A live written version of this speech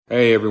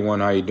Hey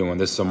everyone, how you doing?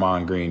 This is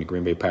Amon Green, the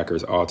Green Bay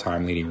Packers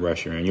all-time leading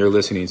rusher, and you're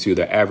listening to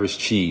The Average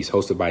Cheese,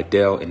 hosted by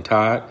Dell and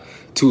Todd,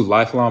 two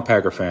lifelong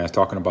Packer fans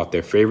talking about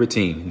their favorite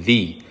team,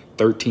 the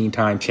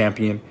 13-time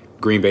champion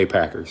Green Bay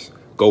Packers.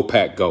 Go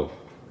Pack, go. What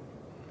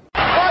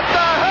the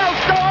hell's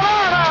going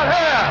on out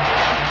here?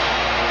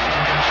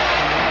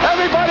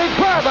 Everybody's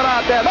grabbing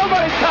out there.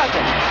 Nobody's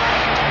touching.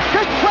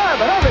 Just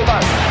grabbing,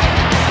 everybody.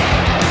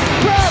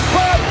 Grab.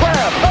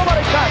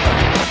 Nobody touching.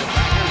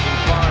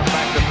 Far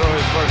back to throw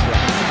his first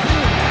one.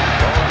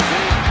 Going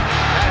deep.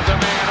 Has a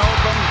man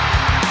open.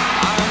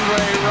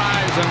 Andre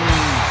Rison.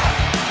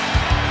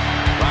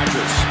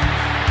 Rodgers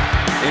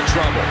in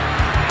trouble.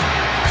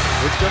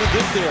 It's going to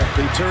get there.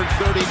 He turned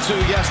 32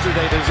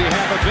 yesterday. Does he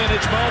have a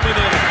vintage moment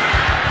in it?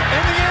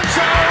 In the end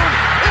zone.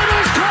 It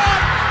is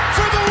caught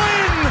for the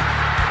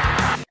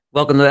win.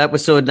 Welcome to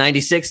episode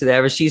 96 of the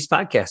Average Cheese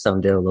Podcast.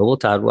 I'm Dale Lowell,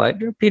 Todd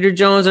Widener, Peter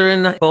Jones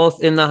are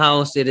both in the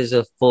house. It is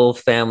a full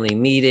family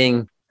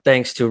meeting.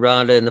 Thanks to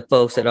Rhonda and the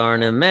folks at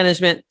R&M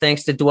Management.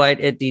 Thanks to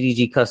Dwight at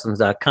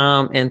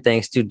ddgcustoms.com. And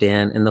thanks to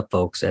Dan and the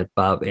folks at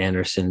Bob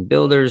Anderson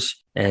Builders.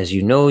 As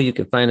you know, you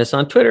can find us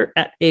on Twitter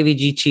at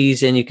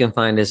AVGCheese, and you can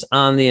find us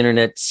on the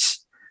internet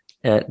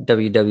at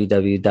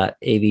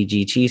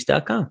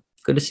www.avgcheese.com.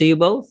 Good to see you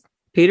both.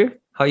 Peter,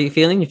 how are you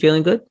feeling? You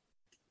feeling good?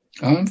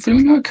 I'm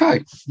feeling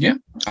okay. Yeah,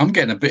 I'm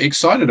getting a bit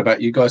excited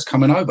about you guys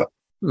coming over.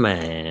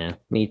 Man,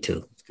 me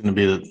too. It's going to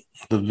be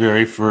the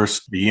very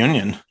first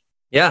reunion.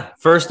 Yeah,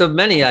 first of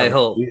many, I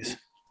hope.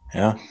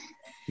 Yeah.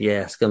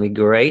 Yeah, it's going to be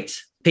great.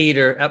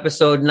 Peter,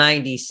 episode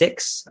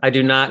 96. I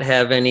do not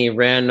have any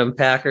random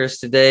Packers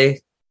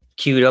today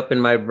queued up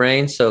in my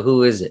brain. So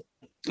who is it?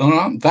 There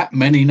aren't that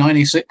many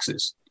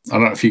 96s. I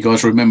don't know if you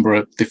guys remember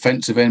a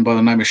defensive end by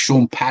the name of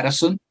Sean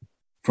Patterson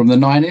from the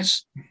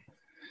 90s.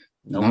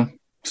 Nope. No,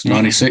 it's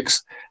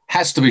 96.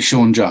 Has to be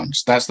Sean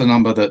Jones. That's the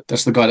number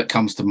that's the guy that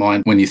comes to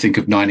mind when you think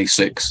of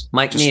 96.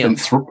 Mike Neal.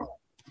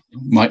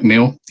 Mike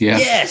Neal, yeah.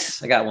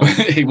 Yes, I got one.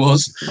 He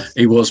was.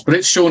 But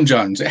it's Sean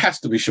Jones. It has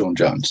to be Sean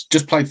Jones.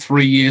 Just played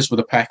 3 years with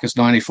the Packers,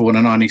 94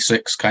 and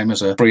 96, came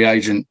as a free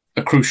agent,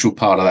 a crucial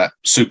part of that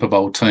Super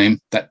Bowl team.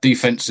 That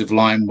defensive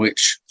line,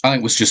 which I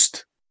think was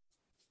just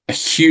a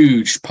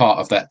huge part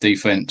of that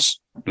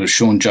defense. There was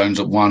Sean Jones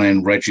at one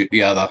end, Reggie at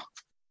the other,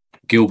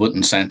 Gilbert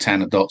and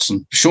Santana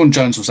Dotson. Sean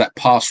Jones was that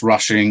pass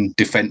rushing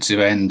defensive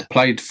end.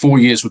 Played 4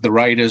 years with the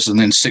Raiders and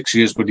then 6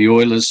 years with the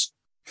Oilers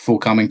before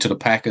coming to the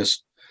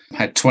Packers.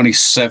 Had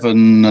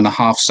 27 and a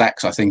half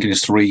sacks, I think, in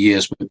his 3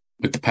 years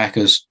with the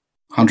Packers,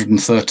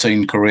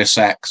 113 career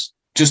sacks.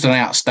 Just an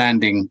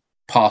outstanding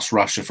pass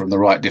rusher from the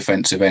right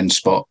defensive end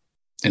spot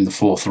in the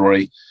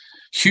 4-3.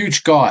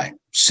 Huge guy,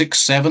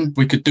 6'7".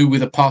 We could do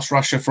with a pass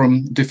rusher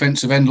from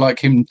defensive end like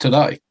him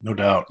today. No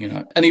doubt. You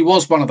know, and he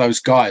was one of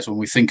those guys when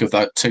we think of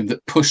that team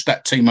that pushed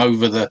that team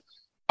over the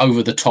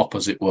top,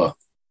 as it were.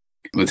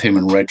 With him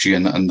and Reggie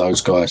and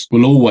those guys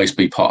will always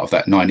be part of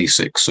that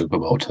 96 Super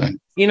Bowl team.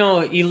 You know,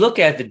 you look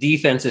at the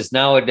defenses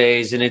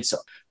nowadays and it's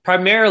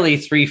primarily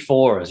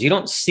 3-4s. You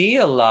don't see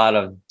a lot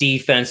of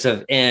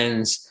defensive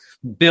ends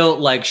built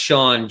like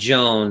Sean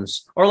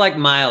Jones or like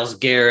Myles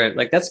Garrett.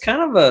 Like that's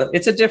kind of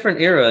it's a different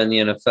era in the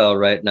NFL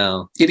right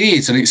now. It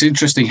is. And it's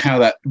interesting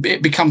how it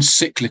becomes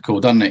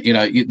cyclical, doesn't it? You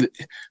know,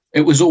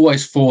 it was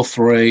always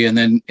 4-3, and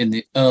then in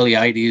the early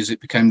 80s,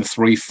 it became the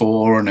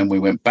 3-4, and then we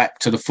went back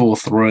to the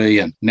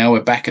 4-3, and now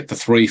we're back at the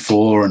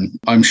 3-4, and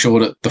I'm sure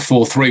that the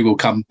 4-3 will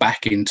come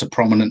back into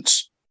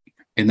prominence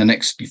in the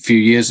next few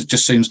years. It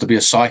just seems to be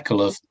a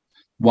cycle of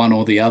one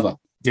or the other.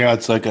 Yeah,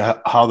 it's like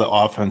how the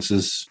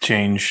offenses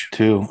change,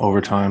 too,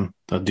 over time.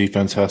 The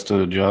defense has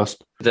to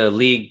adjust. The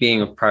league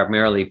being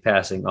primarily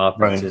passing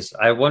offenses,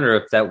 right. I wonder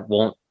if that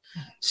won't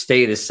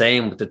stay the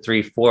same with the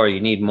 3-4. You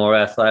need more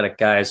athletic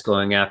guys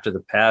going after the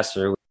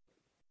passer.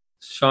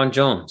 Sean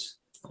Jones.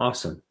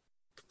 Awesome.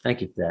 Thank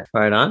you for that.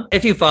 Right on.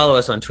 If you follow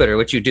us on Twitter,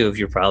 which you do, if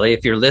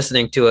you're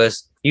listening to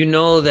us, you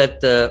know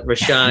that the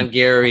Rashawn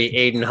Gary,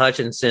 Aiden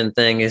Hutchinson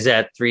thing is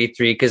at 3-3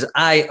 because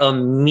I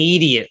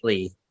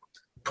immediately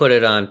put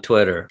it on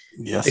Twitter.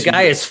 Yes. The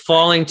guy is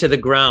falling to the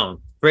ground.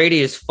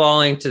 Brady is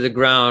falling to the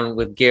ground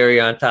with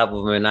Gary on top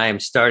of him. And I am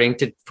starting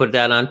to put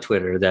that on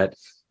Twitter that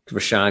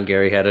Rashawn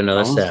Gary had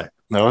another sack.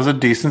 That was a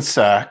decent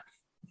sack.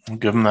 I'll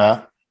give him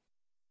that.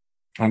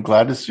 I'm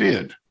glad to see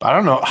it. I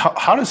don't know.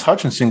 How does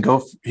Hutchinson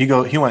go? He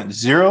went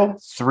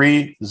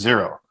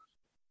 0-3-0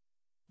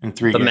 in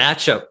 3 games. The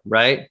matchup,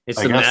 right?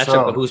 It's the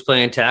matchup of who's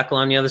playing tackle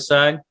on the other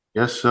side.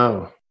 Yes,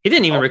 so. He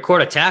didn't even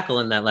record a tackle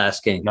in that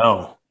last game.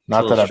 No,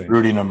 not that I'm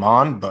rooting him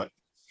on, but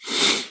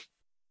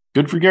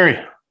good for Gary.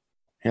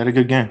 He had a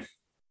good game.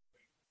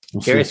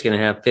 Gary's going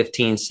to have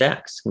 15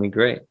 sacks. It's going to be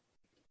great.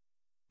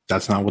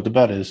 That's not what the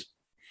bet is.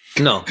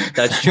 No,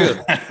 that's true.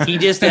 He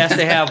just has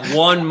to have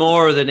one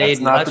more than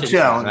Aiden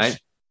Hutchinson, right?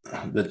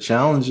 The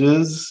challenge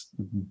is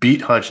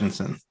beat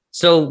Hutchinson.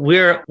 So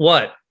we're,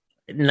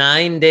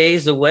 9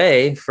 days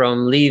away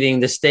from leaving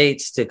the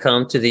States to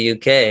come to the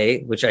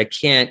UK, which I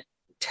can't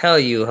tell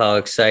you how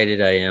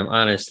excited I am,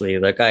 honestly.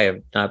 Like, I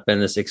have not been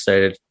this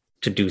excited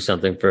to do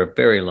something for a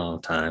very long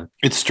time.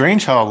 It's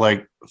strange how,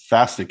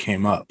 fast it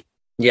came up.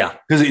 Yeah.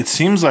 Because it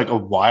seems like a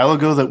while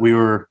ago that we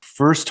were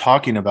first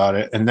talking about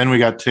it, and then we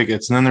got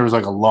tickets, and then there was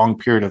like a long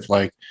period of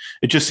like,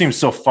 it just seems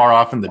so far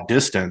off in the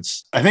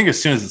distance. I think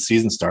as soon as the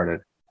season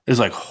started, it was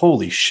like,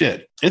 holy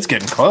shit, it's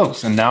getting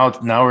close. And now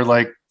we're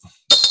like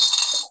a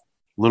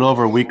little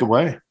over a week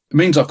away. It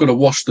means I've got to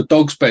wash the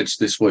dogs' beds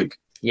this week.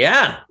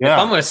 Yeah. If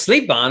I'm going to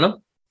sleep on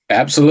them.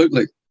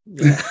 Absolutely.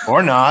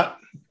 Or not.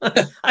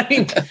 I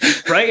mean,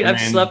 right? I've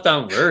slept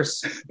on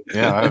worse.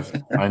 Yeah,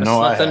 I know.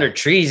 Slept under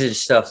trees and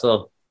stuff.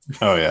 So,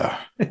 oh yeah,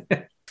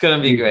 it's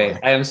gonna be great.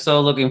 I am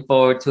so looking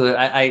forward to it.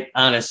 I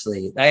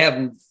honestly,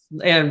 I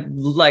am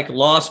like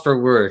lost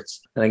for words.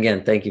 And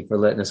again, thank you for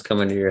letting us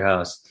come into your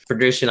house.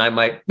 Tradition,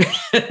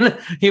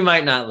 he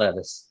might not let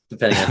us,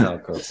 depending on how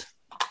it goes.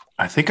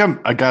 I think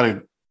I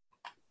got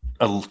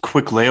a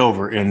quick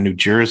layover in New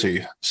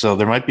Jersey, so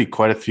there might be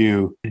quite a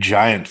few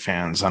Giant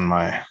fans on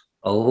my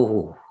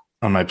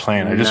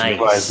plane. I just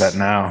realized that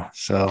now.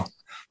 So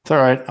it's all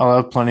right. I'll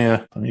have plenty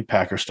of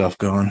Packer stuff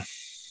going.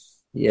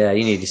 Yeah,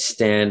 you need to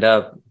stand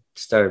up,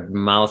 start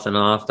mouthing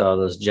off to all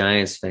those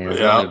Giants fans.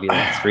 There'll only be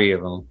like 3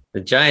 of them.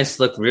 The Giants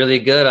looked really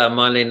good on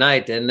Monday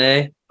night, didn't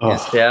they?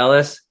 Against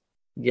Dallas.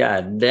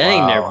 Yeah,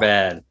 dang, they're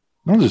bad.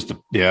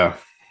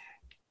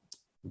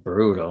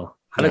 Brutal.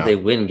 How did they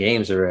win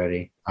games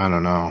already? I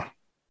don't know.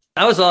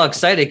 I was all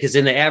excited because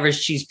in the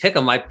average cheese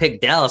pick'em, I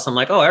picked Dallas. I'm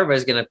like, oh,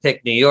 everybody's going to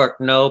pick New York.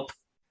 Nope.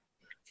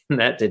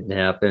 That didn't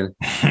happen.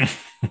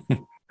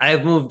 I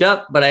have moved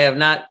up, but I have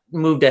not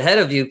moved ahead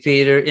of you,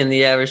 Peter, in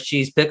the average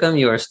cheese pick'em.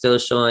 You are still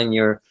showing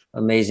your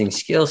amazing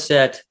skill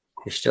set.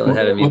 You're still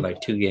ahead of me by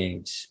 2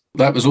 games.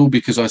 That was all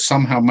because I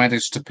somehow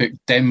managed to pick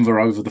Denver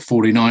over the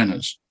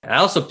 49ers. I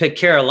also picked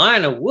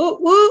Carolina. Woo,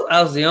 woo.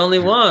 I was the only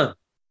one.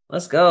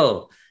 Let's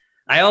go.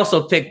 I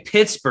also picked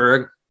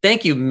Pittsburgh.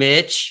 Thank you,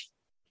 Mitch.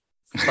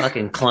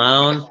 Fucking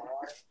clown.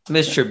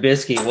 Mitch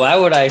Trubisky. Why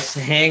would I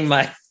hang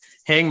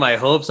my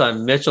hopes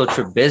on Mitchell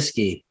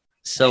Trubisky?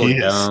 So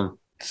dumb.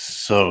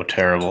 So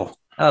terrible.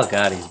 Oh,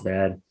 God, he's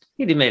bad.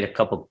 He made a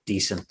couple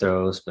decent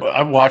throws. But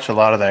I watched a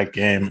lot of that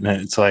game,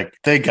 and it's like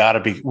they got to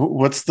be.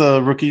 What's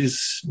the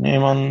rookie's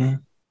name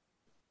on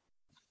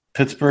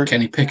Pittsburgh?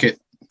 Kenny Pickett.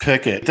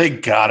 They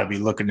got to be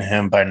looking to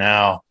him by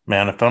now.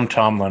 Man, if I'm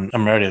Tomlin,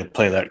 I'm ready to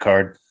play that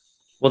card.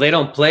 Well, they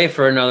don't play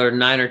for another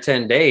 9 or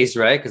 10 days,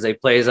 right? Because they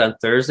plays on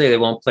Thursday. They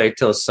won't play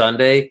till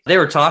Sunday. They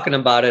were talking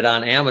about it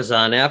on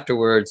Amazon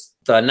afterwards.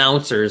 The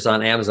announcers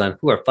on Amazon,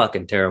 who are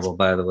fucking terrible,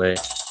 by the way.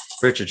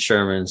 Richard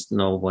Sherman's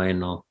no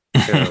bueno.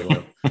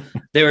 Terrible.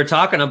 They were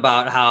talking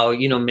about how,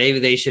 maybe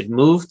they should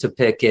move to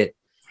Pickett,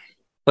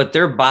 but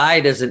their bye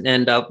doesn't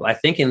end up, I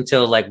think,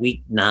 until like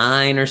week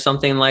 9 or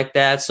something like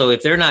that. So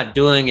if they're not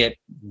doing it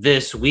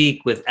this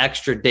week with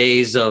extra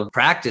days of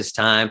practice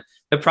time,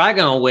 they're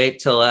probably going to wait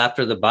till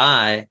after the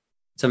bye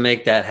to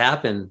make that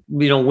happen.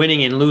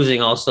 Winning and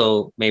losing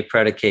also may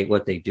predicate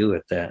what they do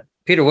with that.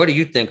 Peter, what do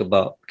you think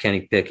about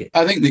Kenny Pickett?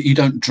 I think that you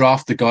don't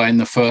draft the guy in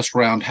the first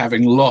round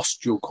having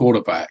lost your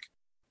quarterback,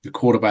 the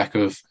quarterback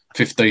of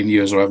 15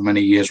 years or however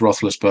many years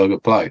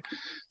Roethlisberger played,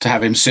 to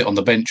have him sit on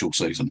the bench all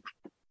season.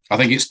 I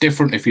think it's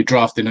different if you're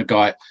drafting a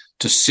guy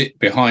to sit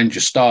behind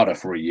your starter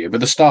for a year, but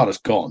the starter's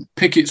gone.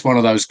 Pickett's one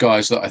of those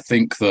guys that I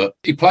think that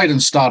he played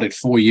and started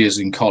 4 years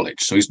in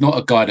college. So he's not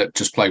a guy that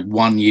just played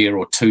 1 year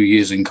or 2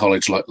 years in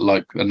college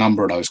like a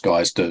number of those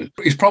guys do.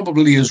 He's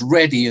probably as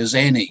ready as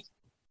any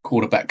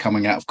quarterback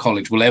coming out of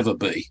college will ever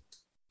be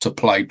to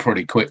play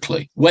pretty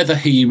quickly. Whether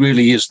he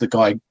really is the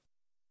guy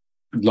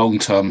long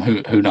term,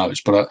 who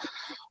knows? But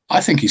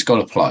I think he's got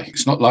to play.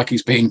 It's not like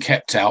he's being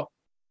kept out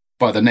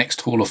by the next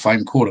Hall of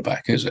Fame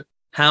quarterback, is it?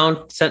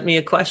 Hound sent me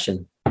a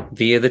question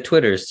via the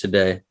Twitters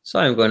today, so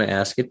I'm going to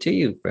ask it to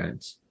you,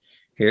 friends.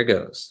 Here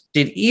goes.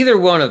 Did either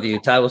one of you,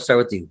 Ty, we'll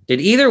start with you. Did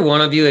either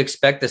one of you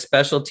expect the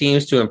special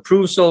teams to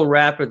improve so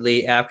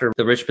rapidly after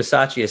the Rich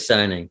Bisaccia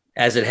signing,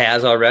 as it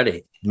has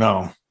already?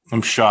 No.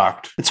 I'm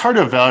shocked. It's hard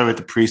to evaluate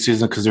the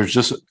preseason because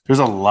there's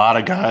a lot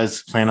of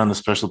guys playing on the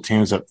special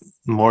teams that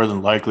more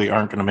than likely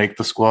aren't going to make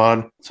the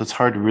squad. So it's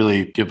hard to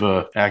really give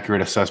an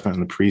accurate assessment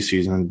in the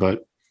preseason.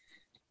 But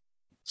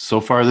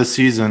so far this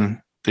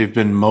season, they've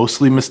been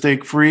mostly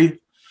mistake-free,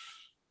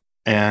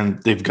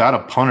 and they've got a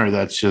punter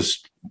that's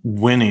just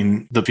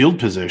winning the field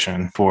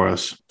position for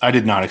us. I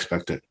did not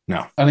expect it.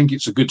 No. I think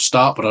it's a good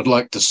start, but I'd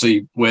like to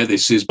see where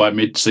this is by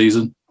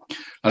mid-season.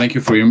 I think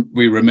if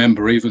we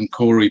remember, even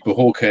Corey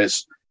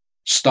Bojorquez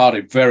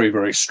started very,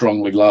 very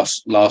strongly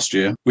last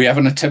year. We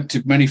haven't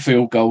attempted many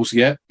field goals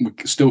yet. We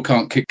still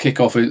can't kick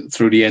off it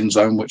through the end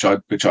zone, which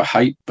I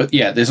hate. But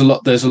yeah, there's a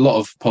lot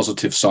of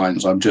positive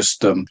signs. I'm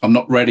just I'm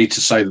not ready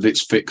to say that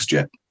it's fixed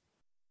yet.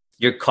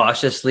 You're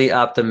cautiously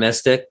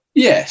optimistic.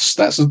 Yes,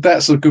 that's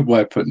a good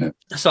way of putting it.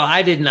 So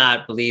I did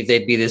not believe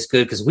they'd be this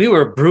good because we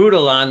were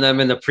brutal on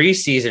them in the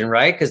preseason,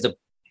 right? Because the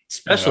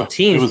special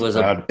teams was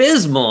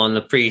abysmal in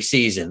the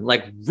preseason,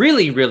 like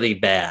really, really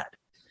bad.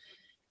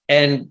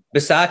 And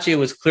Bisaccia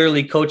was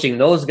clearly coaching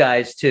those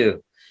guys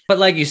too. But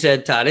like you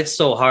said, Todd, it's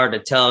so hard to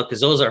tell because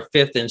those are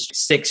 5th and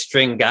 6th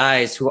string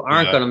guys who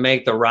aren't going to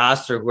make the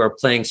roster who are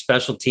playing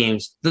special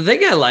teams. The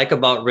thing I like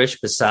about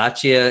Rich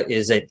Bisaccia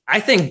is that I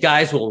think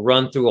guys will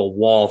run through a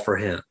wall for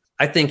him.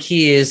 I think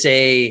he is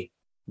a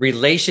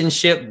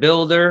relationship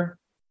builder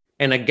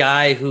and a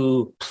guy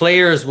who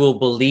players will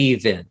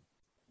believe in.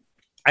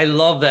 I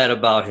love that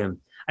about him.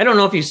 I don't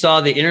know if you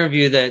saw the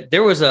interview that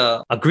there was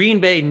a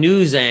Green Bay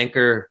news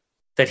anchor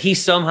that he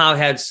somehow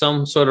had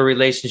some sort of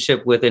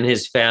relationship with in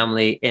his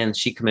family, and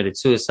she committed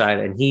suicide.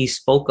 And he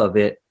spoke of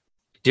it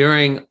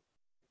during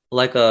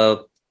like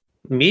a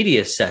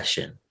media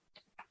session.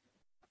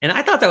 And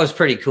I thought that was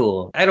pretty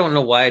cool. I don't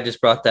know why I just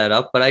brought that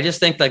up, but I just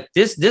think like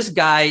this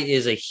guy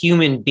is a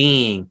human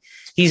being.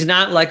 He's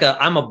not like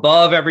I'm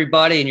above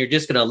everybody and you're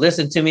just going to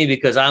listen to me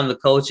because I'm the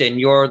coach and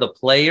you're the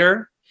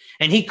player.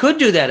 And he could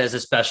do that as a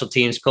special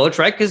teams coach,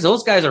 right? Because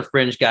those guys are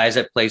fringe guys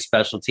that play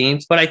special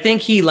teams. But I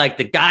think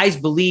the guys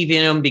believe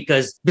in him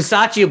because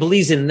Bisaccia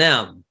believes in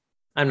them.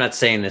 I'm not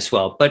saying this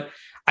well, but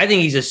I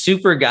think he's a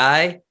super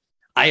guy.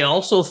 I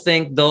also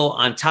think, though,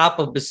 on top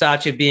of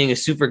Bisaccia being a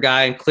super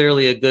guy and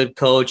clearly a good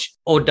coach,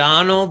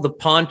 O'Donnell, the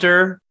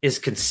punter, is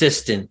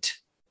consistent.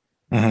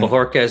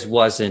 Bojorquez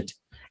wasn't.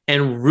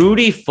 And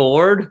Rudy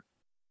Ford,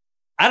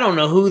 I don't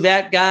know who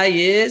that guy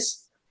is,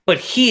 but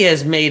he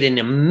has made an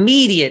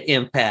immediate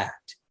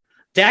impact.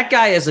 That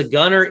guy as a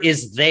gunner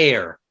is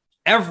there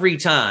every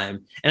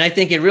time. And I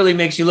think it really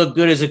makes you look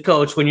good as a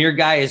coach when your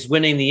guy is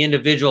winning the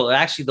individual,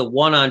 actually the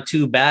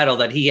 1-on-2 battle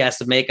that he has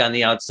to make on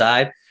the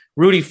outside.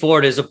 Rudy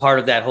Ford is a part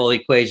of that whole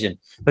equation.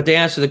 But to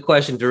answer the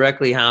question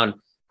directly, Hound,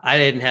 I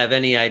didn't have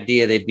any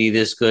idea they'd be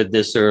this good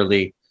this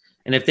early.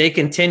 And if they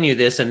continue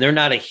this and they're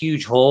not a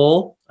huge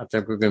hole, I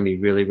think we're going to be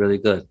really, really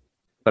good.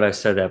 But I've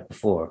said that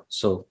before.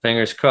 So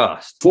fingers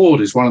crossed.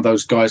 Ford is one of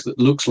those guys that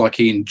looks like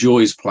he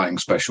enjoys playing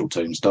special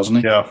teams, doesn't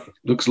he? Yeah.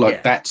 Looks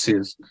like that's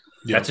his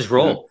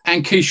role.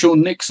 And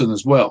Keyshawn Nixon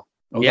as well.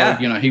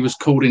 Although, he was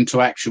called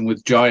into action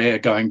with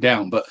Jair going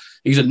down, but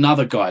he's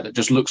another guy that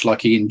just looks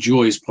like he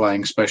enjoys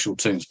playing special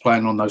teams,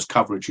 playing on those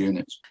coverage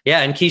units. Yeah,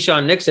 and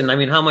Keyshawn Nixon, I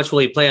mean, how much will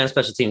he play on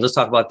special teams? Let's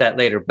talk about that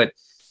later. But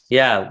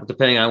yeah,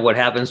 depending on what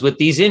happens with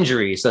these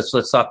injuries, let's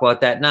talk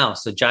about that now.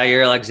 So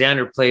Jair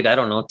Alexander played,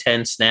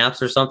 10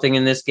 snaps or something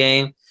in this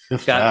game.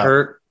 Got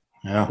hurt.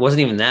 Yeah.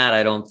 Wasn't even that,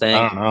 I don't think.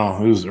 I don't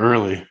know. It was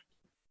early.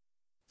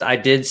 I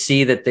did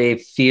see that they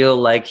feel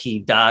like he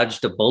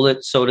dodged a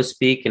bullet, so to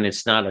speak, and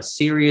it's not a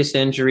serious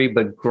injury,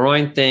 but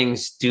groin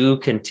things do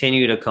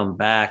continue to come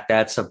back.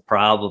 That's a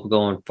problem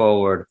going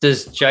forward.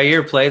 Does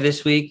Jair play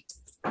this week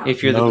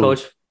if you're the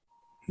coach?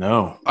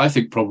 No. I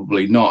think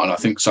probably not, and I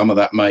think some of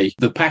that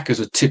the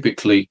Packers are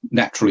typically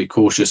naturally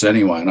cautious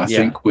anyway, and I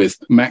think with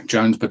Mac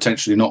Jones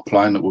potentially not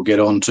playing, that we'll get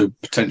on to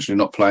potentially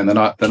not playing, then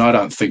I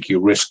don't think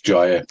you risk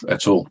Jair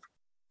at all.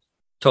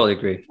 Totally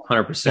agree,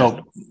 100%.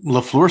 Well,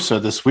 LaFleur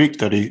said this week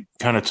that he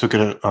kind of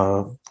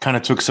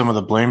took some of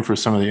the blame for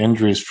some of the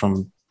injuries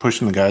from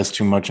pushing the guys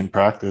too much in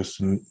practice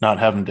and not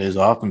having days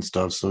off and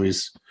stuff. So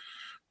he's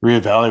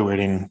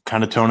reevaluating,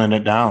 kind of toning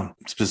it down.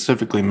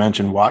 Specifically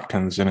mentioned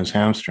Watkins in his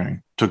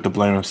hamstring. Took the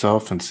blame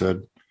himself and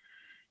said,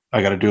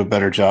 "I got to do a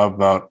better job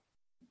about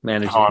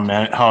how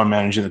I'm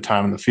managing the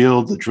time in the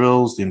field, the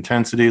drills, the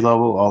intensity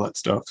level, all that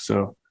stuff."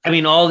 So. I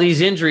mean, all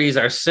these injuries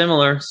are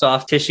similar,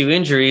 soft tissue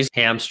injuries,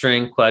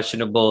 hamstring,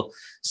 questionable.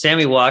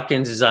 Sammy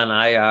Watkins is on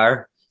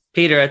IR.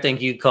 Peter, I think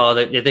you called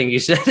it. I think you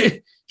said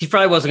it. He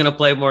probably wasn't going to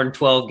play more than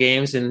 12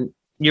 games, and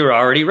you're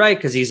already right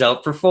because he's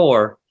out for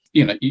 4.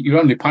 You're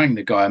only paying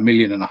the guy $1.5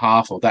 million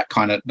or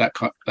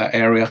that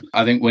area.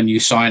 I think when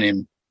you sign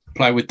him,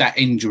 play with that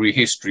injury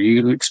history,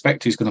 you'd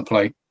expect he's going to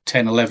play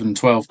 10, 11,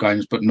 12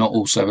 games, but not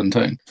all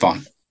 17.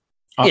 Fine.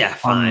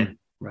 Fine.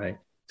 Right.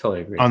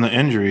 Totally agree. On the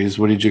injuries,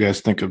 what did you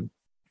guys think of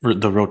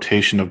the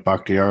rotation of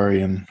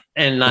Bakhtiari and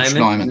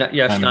Neiman?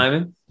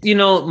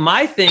 Neiman.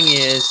 My thing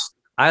is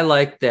I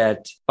like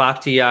that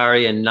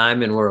Bakhtiari and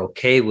Neiman were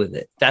okay with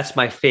it. That's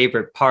my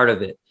favorite part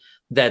of it,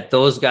 that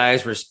those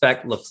guys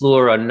respect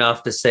LaFleur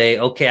enough to say,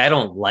 okay, I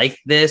don't like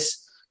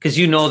this, because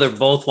they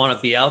both want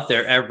to be out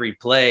there every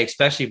play,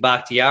 especially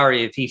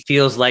Bakhtiari if he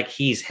feels like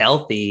he's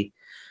healthy.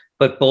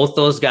 But both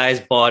those guys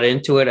bought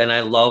into it, and I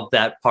love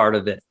that part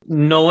of it.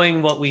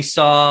 Knowing what we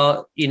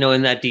saw,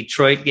 in that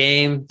Detroit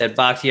game, that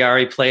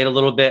Bakhtiari played a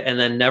little bit and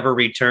then never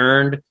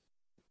returned,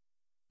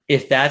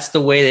 if that's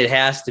the way that it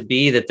has to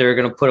be, that they're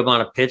going to put him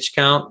on a pitch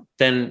count,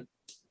 then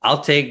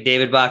I'll take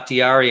David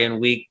Bakhtiari in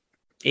week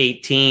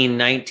 18,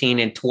 19,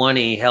 and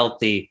 20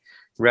 healthy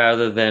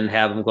rather than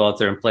have him go out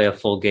there and play a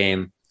full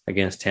game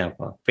against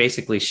Tampa.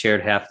 Basically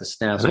shared half the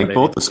snaps. I think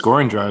both the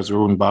scoring drives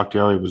were when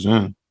Bakhtiari was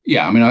in.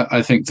 Yeah, I mean,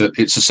 I think that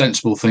it's a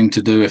sensible thing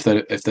to do if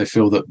they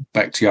feel that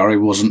Bakhtiari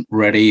wasn't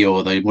ready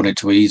or they wanted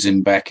to ease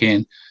him back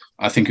in.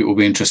 I think it will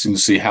be interesting to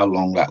see how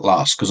long that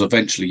lasts, because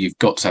eventually you've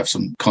got to have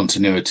some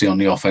continuity on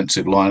the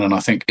offensive line, and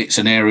I think it's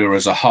an area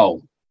as a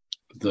whole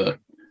that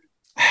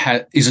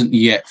isn't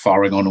yet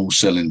firing on all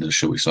cylinders,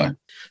 shall we say.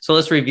 So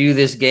let's review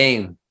this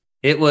game.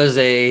 It was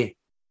I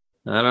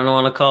don't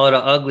want to call it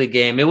an ugly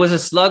game. It was a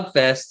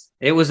slugfest.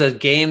 It was a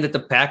game that the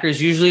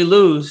Packers usually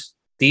lose.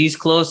 these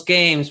close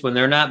games, when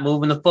they're not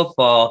moving the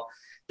football,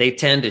 they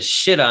tend to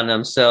shit on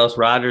themselves.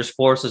 Rodgers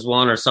forces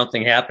one or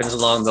something happens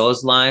along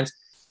those lines.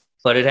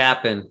 But it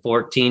happened.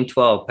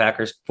 14-12.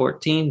 Packers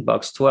 14,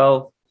 Bucks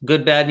 12.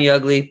 Good, bad, and the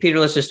ugly. Peter,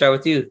 let's just start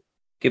with you.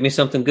 Give me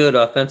something good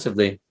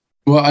offensively.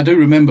 Well, I do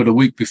remember the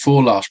week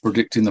before last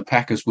predicting the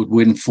Packers would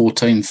win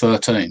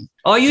 14-13.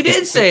 Oh, you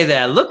did say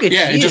that. Look at you.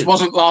 It just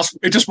wasn't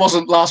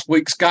last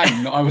week's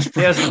game that I was,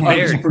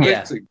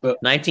 predicting. But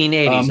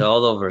 1980s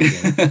all over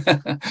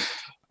again.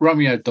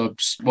 Romeo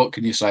Doubs, what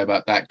can you say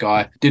about that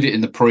guy? Did it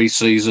in the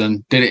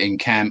preseason, did it in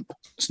camp.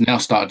 It's now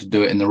started to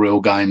do it in the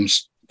real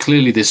games.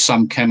 Clearly, there's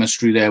some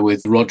chemistry there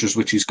with Rodgers,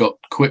 which he's got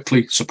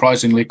quickly,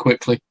 surprisingly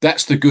quickly.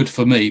 That's the good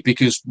for me,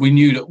 because we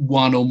knew that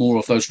one or more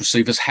of those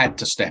receivers had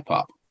to step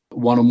up.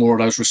 One or more of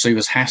those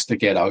receivers has to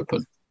get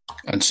open.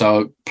 And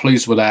so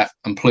pleased with that,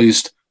 and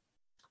pleased,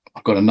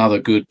 I've got another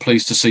good,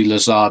 pleased to see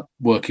Lazard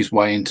work his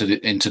way into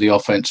the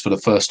offense for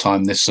the first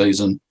time this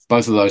season.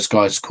 Both of those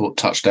guys caught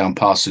touchdown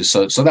passes.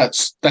 So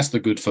that's the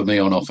good for me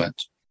on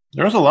offense.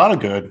 There was a lot of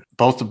good.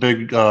 Both the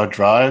big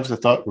drives I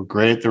thought were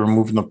great. They were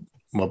moving the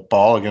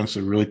ball against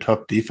a really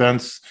tough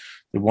defense.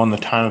 They won the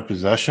time of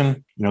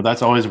possession.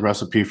 That's always a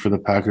recipe for the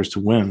Packers to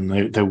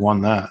win. They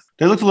won that.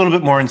 They looked a little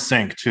bit more in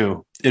sync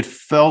too. It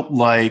felt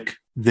like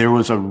there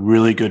was a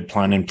really good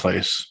plan in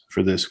place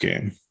for this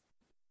game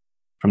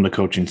from the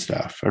coaching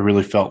staff. I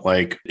really felt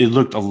like it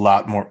looked a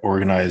lot more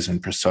organized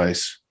and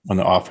precise when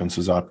the offense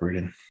was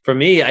operating. For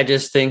me, I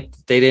just think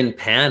they didn't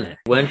panic.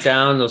 Went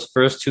down those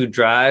first two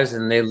drives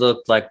and they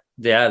looked like,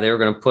 they were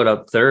going to put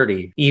up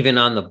 30, even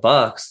on the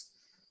Bucks.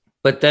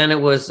 But then it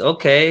was,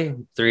 okay,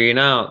 3 and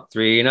out.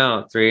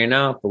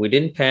 But we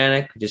didn't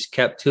panic. We just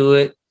kept to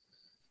it.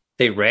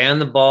 They ran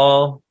the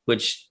ball,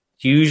 which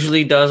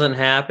usually doesn't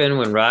happen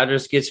when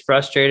Rodgers gets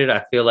frustrated.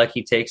 I feel like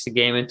he takes the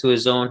game into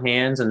his own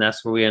hands, and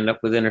that's where we end up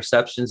with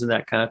interceptions and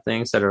that kind of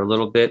things that are a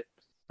little bit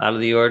out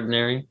of the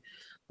ordinary.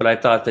 But I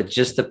thought that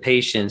just the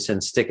patience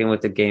and sticking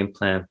with the game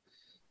plan,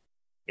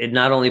 it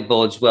not only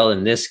bodes well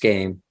in this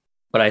game,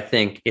 but I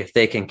think if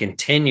they can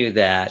continue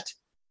that,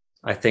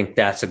 I think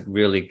that's a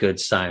really good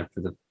sign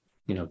for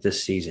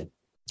this season.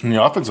 And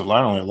the offensive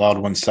line only allowed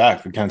 1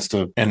 sack against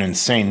an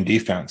insane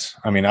defense.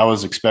 I mean, I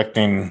was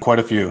expecting quite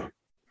a few.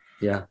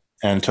 Yeah.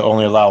 And to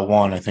only allow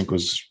 1, I think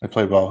they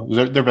played well. It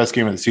was their best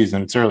game of the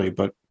season. It's early,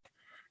 but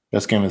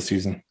best game of the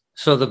season.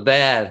 So the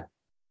bad.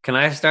 Can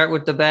I start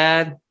with the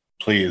bad?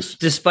 Please.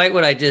 Despite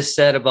what I just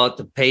said about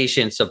the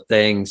patience of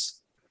things,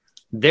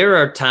 there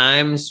are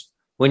times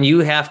when you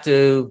have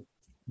to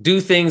do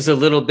things a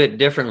little bit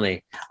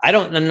differently.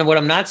 What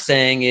I'm not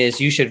saying is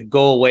you should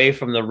go away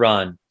from the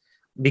run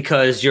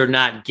because you're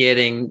not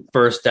getting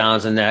first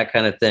downs and that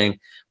kind of thing.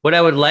 What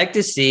I would like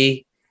to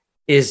see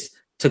is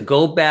to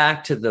go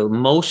back to the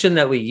motion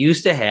that we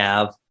used to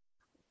have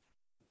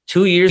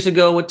 2 years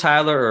ago with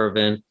Tyler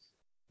Ervin.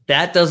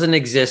 That doesn't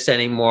exist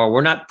anymore.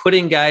 We're not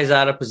putting guys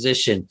out of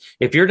position.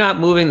 If you're not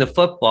moving the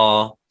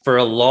football for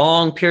a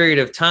long period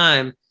of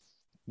time,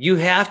 you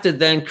have to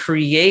then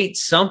create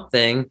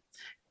something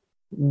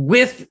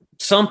with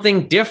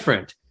something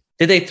different.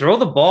 Did they throw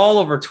the ball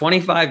over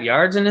 25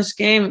 yards in this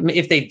game?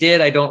 If they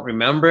did, I don't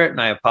remember it, and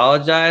I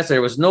apologize.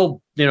 There was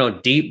no,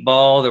 deep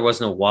ball. There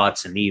was no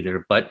Watson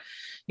either. But,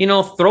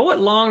 throw it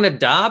long to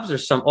Dobbs or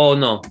some. Oh,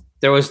 no.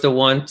 There was the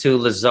one to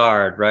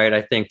Lazard, right?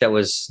 I think that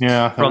was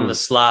from the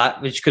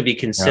slot, which could be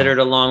considered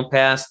a long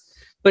pass.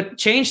 But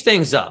change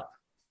things up.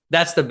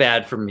 That's the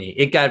bad for me.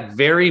 It got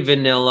very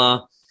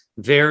vanilla,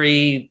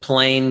 very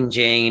plain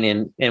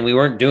Jane, and we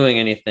weren't doing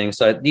anything.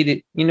 So I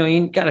needed,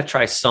 you got to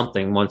try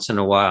something once in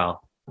a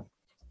while.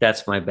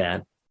 That's my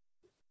bad.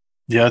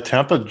 Yeah,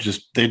 Tampa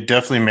they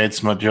definitely made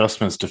some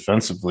adjustments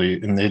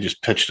defensively, and they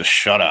just pitched a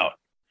shutout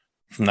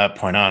from that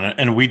point on.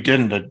 And we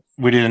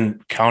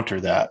didn't counter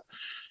that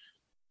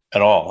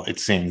at all. It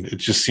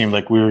just seemed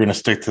like we were going to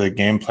stick to the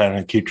game plan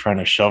and keep trying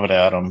to shove it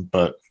at them.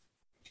 But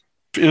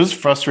it was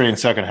frustrating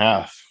second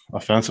half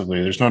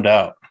offensively. There's no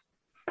doubt.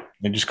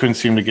 They just couldn't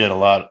seem to get a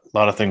lot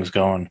of things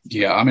going.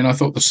 Yeah, I mean, I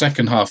thought the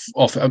second half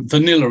off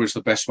vanilla is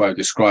the best way of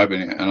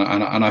describing it,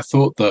 and I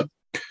thought that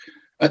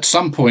at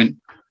some point,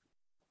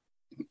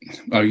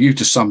 you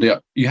just summed it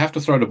up. You have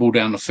to throw the ball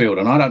down the field,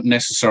 and I don't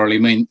necessarily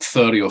mean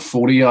 30 or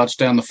 40 yards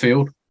down the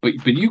field, but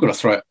you've got to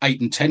throw it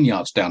 8 and 10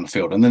 yards down the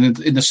field. And then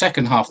in the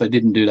second half, they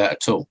didn't do that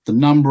at all. The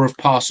number of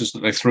passes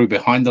that they threw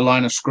behind the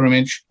line of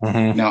scrimmage.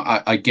 Mm-hmm.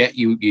 Now, I get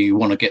you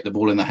want to get the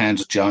ball in the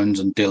hands of Jones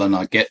and Dillon.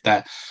 I get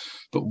that.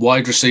 But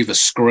wide receiver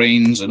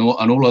screens and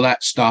all of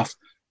that stuff,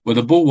 where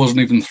the ball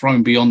wasn't even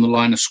thrown beyond the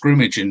line of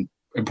scrimmage in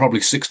probably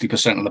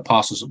 60% of the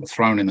passes that were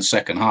thrown in the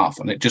second half.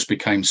 And it just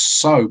became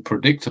so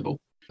predictable.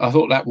 I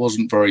thought that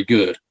wasn't very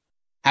good.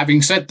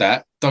 Having said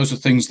that, those are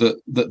things that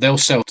they'll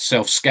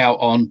self-scout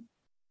on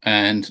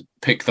and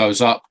pick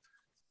those up.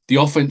 The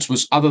offense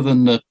was, other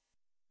than the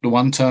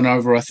one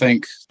turnover, I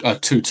think,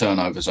 2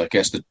 turnovers, I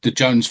guess. The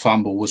Jones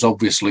fumble was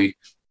obviously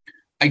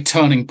a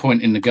turning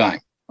point in the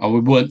game. We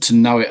weren't to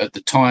know it at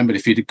the time, but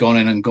if he'd have gone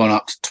in and gone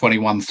up to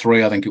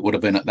 21-3, I think it would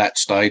have been at that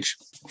stage.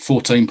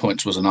 14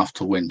 points was enough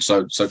to win.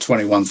 So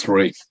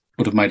 21-3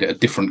 would have made it a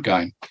different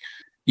game.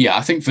 Yeah,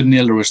 I think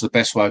vanilla is the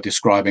best way of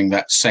describing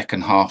that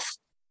second half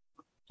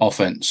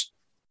offense,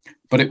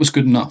 but it was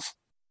good enough.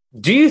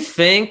 Do you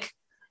think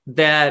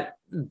that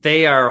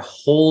they are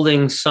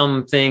holding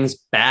some things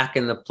back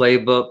in the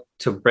playbook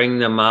to bring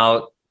them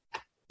out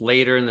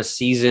later in the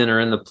season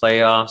or in the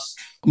playoffs?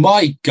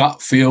 My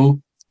gut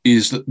feel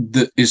is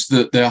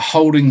that they're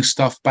holding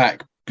stuff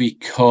back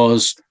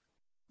because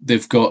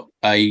they've got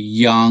a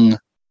young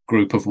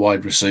group of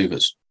wide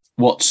receivers.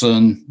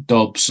 Watson,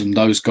 Dobbs, and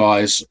those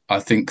guys, I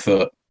think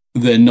that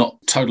they're not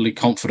totally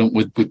confident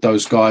with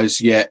those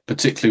guys yet,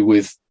 particularly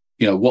with,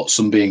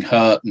 Watson being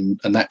hurt and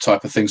that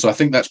type of thing. So I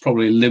think that's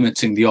probably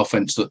limiting the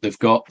offense that they've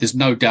got. There's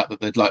no doubt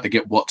that they'd like to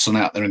get Watson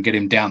out there and get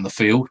him down the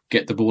field,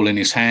 get the ball in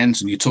his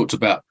hands. And you talked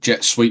about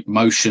jet sweep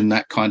motion,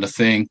 that kind of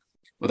thing.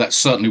 Well, that's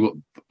certainly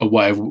a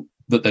way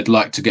that they'd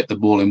like to get the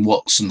ball in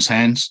Watson's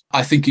hands.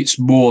 I think it's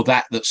more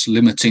that's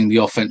limiting the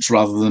offense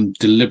rather than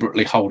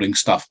deliberately holding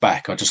stuff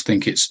back. I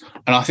think it's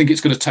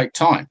going to take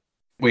time.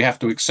 We have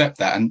to accept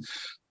that. And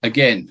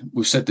again,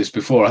 we've said this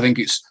before, I think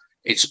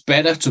it's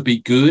better to be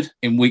good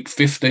in week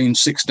 15,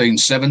 16,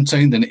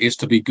 17 than it is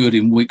to be good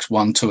in weeks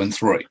 1, 2, and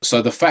 3.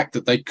 So the fact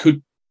that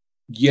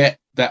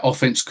that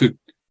offense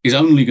is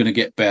only going to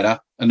get better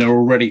and they're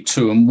already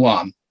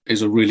 2-1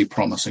 is a really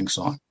promising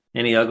sign.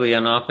 Any ugly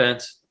on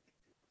offense?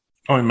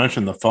 Oh, you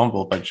mentioned the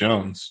fumble by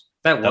Jones.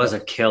 That was a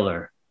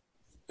killer.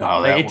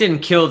 Oh, it didn't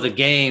kill the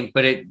game,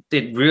 but it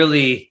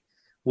really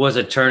was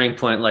a turning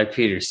point, like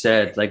Peter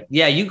said.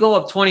 You go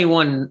up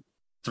 21-3,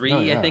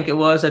 I think it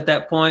was at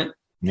that point.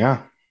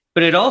 Yeah.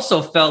 But it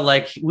also felt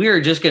like we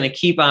were just going to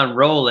keep on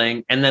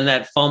rolling, and then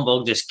that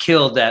fumble just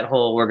killed that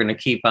whole we're going to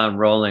keep on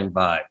rolling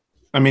vibe.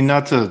 I mean,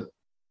 not to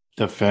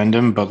defend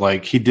him,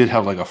 but he did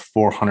have a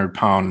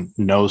 400-pound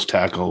nose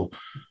tackle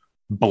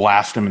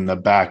blast him in the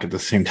back at the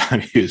same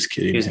time he was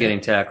getting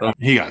tackled.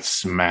 He got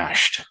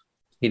smashed.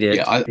 He did.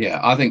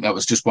 I think that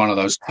was just one of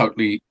those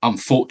totally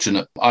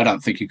unfortunate. I don't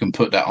think you can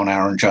put that on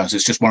Aaron Jones.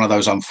 It's just one of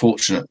those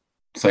unfortunate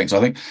things. I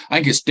think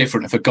it's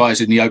different if a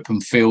guy's in the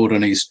open field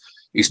and he's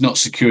not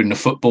securing the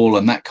football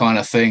and that kind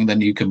of thing,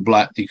 then you can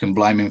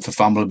blame him for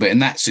fumbling. But in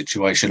that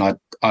situation,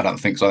 I don't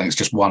think so. I think it's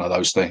just one of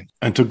those things.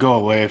 And to go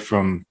away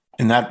from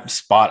in that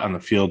spot on the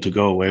field, to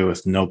go away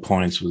with no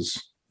points was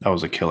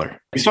a killer.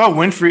 We saw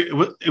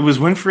Winfrey. It was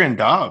Winfrey and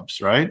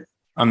Dobbs, right?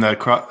 On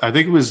that, I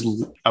think it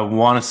was. I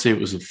want to say it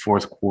was the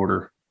fourth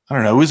quarter. I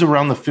don't know. It was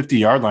around the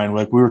 50-yard line.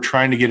 We were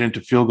trying to get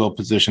into field goal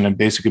position and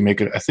basically make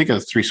it, I think, a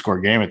 3-score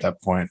game at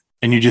that point.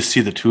 And you just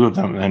see the two of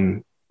them,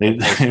 and they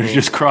were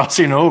just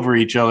crossing over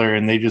each other,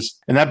 and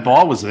that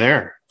ball was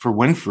there for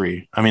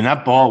Winfrey. I mean,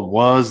 that ball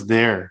was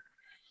there.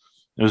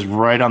 It was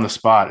right on the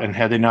spot. And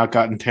had they not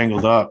gotten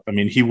tangled up, I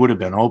mean, he would have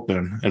been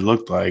open, it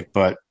looked like.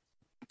 But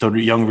the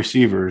young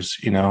receivers,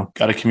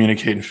 got to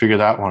communicate and figure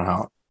that one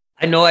out.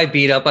 I know I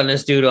beat up on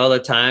this dude all the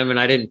time, and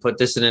I didn't put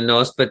this in the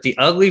notes, but the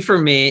ugly for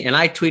me, and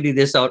I tweeted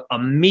this out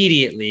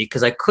immediately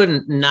because I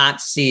couldn't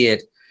not see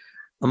it.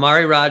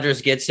 Amari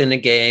Rodgers gets in the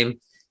game.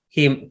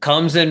 He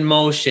comes in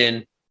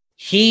motion.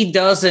 He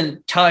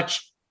doesn't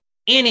touch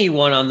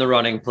anyone on the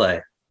running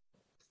play.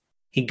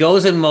 He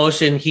goes in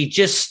motion. He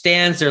just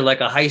stands there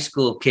like a high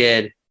school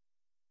kid,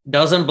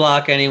 doesn't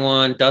block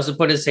anyone, doesn't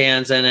put his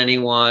hands on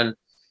anyone.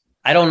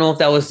 I don't know if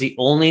that was the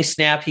only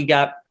snap he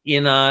got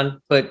in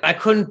on, but I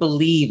couldn't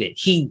believe it.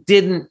 He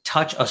didn't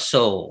touch a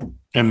soul.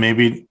 And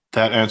maybe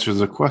that answers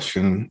the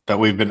question that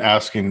we've been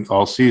asking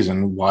all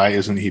season. Why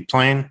isn't he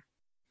playing?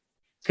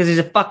 Because he's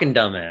a fucking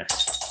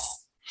dumbass.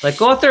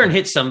 Go out there and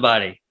hit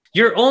somebody.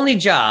 Your only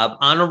job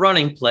on a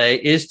running play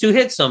is to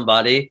hit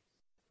somebody,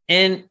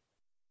 and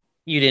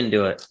you didn't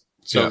do it.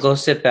 So Go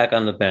sit back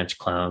on the bench,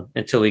 clown,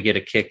 until we get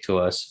a kick to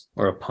us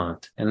or a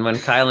punt. And when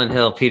Kylan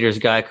Hill, Peter's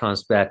guy,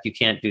 comes back, you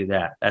can't do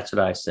that. That's what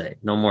I say.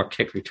 No more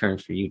kick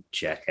returns for you,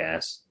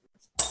 jackass.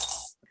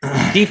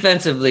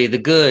 Defensively, the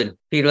good.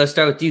 Peter, let's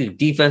start with you.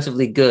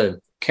 Defensively good.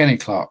 Kenny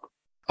Clark.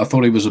 I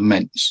thought he was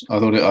immense.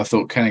 I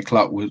thought Kenny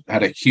Clark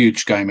had a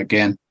huge game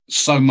again.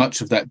 So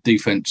much of that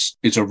defense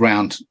is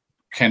around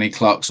Kenny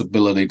Clark's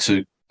ability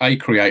to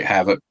create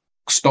havoc,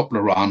 stop the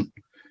run,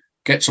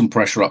 get some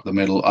pressure up the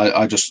middle.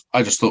 I just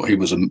thought he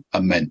was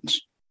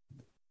immense.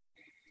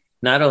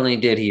 Not only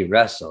did he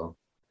wrestle,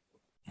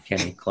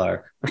 Kenny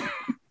Clark.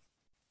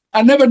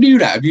 I never knew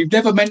that. You've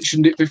never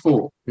mentioned it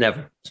before.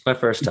 Never. It's my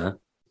first time.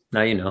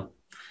 Now you know.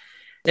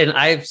 And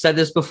I've said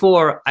this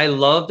before. I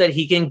love that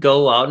he can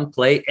go out and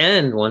play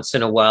end once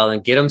in a while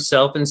and get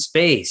himself in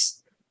space.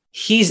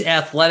 He's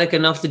athletic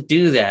enough to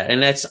do that.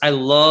 And I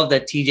love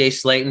that TJ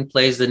Slayton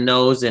plays the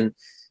nose and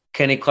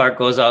Kenny Clark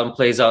goes out and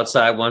plays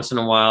outside once in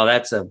a while.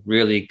 That's a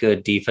really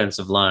good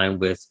defensive line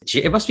with,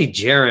 it must be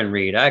Jaron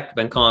Reed. I've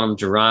been calling him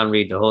Jaron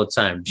Reed the whole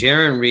time.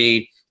 Jaron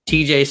Reed,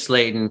 TJ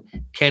Slayton,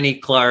 Kenny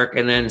Clark,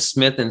 and then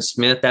Smith and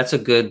Smith. That's a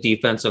good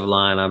defensive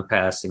line on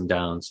passing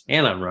downs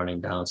and on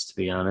running downs, to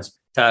be honest.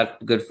 Todd,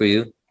 good for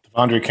you.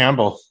 Devondre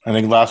Campbell. I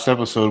think last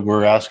episode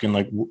we're asking,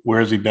 where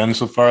has he been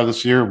so far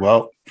this year?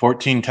 Well,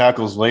 14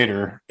 tackles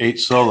later, 8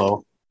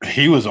 solo.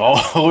 He was all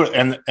over,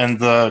 and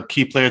the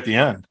key play at the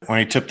end when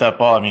he tipped that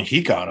ball. I mean,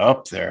 he got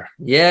up there.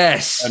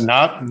 Yes. And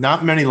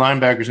not many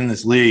linebackers in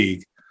this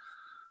league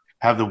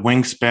have the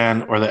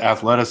wingspan or the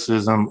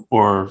athleticism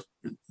or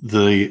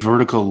the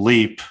vertical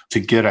leap to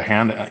get a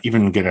hand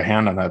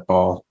on that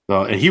ball.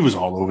 So, and he was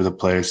all over the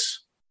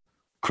place,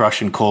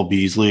 crushing Cole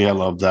Beasley. I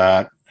love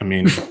that. I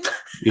mean,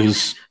 it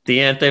was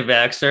the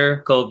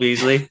anti-vaxxer, Cole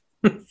Beasley.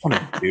 What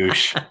a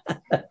douche.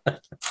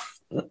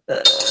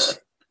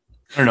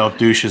 I don't know if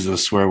douche is a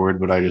swear word,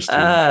 but I just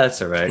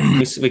that's all right.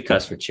 We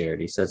cuss for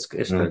charity, so it's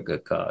for a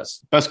good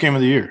cause. Best game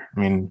of the year. I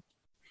mean,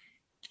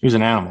 he was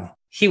an animal.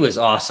 He was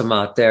awesome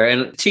out there.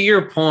 And to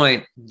your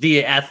point,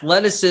 the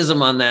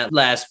athleticism on that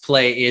last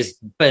play is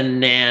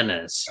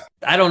bananas.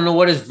 I don't know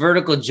what his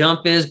vertical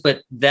jump is,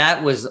 but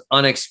that was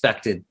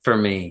unexpected for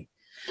me.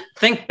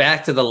 Think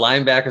back to the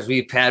linebackers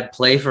we've had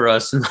play for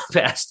us in the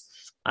past,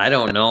 I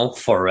don't know,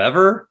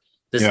 forever.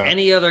 Does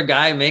any other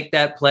guy make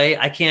that play?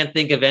 I can't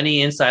think of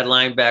any inside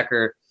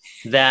linebacker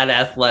that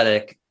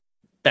athletic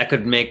that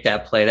could make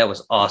that play. That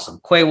was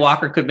awesome. Quay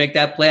Walker could make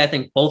that play. I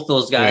think both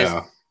those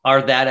guys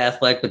are that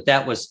athletic, but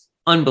that was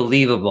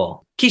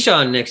unbelievable.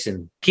 Keyshawn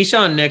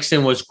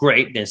Nixon was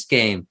great in this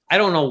game. I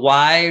don't know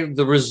why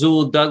the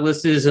Rasul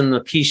Douglases and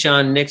the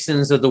Keyshawn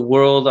Nixons of the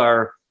world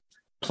are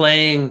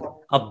playing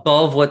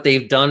above what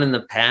they've done in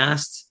the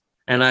past,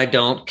 and I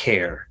don't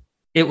care.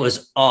 It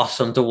was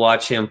awesome to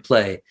watch him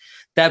play.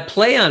 That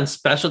play on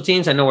special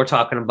teams, I know we're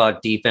talking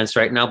about defense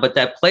right now, but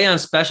that play on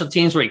special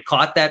teams where he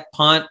caught that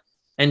punt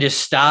and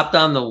just stopped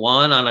on the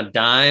one on a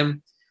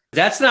dime,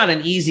 that's not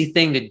an easy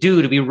thing to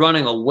do, to be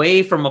running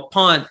away from a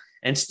punt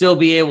and still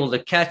be able to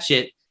catch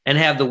it and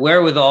have the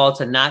wherewithal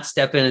to not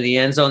step into the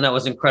end zone. That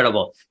was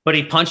incredible. But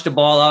he punched the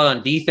ball out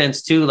on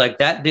defense too. Like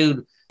that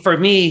dude, for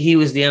me, he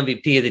was the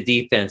MVP of the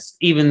defense.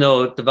 Even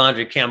though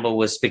Devondre Campbell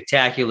was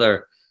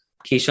spectacular,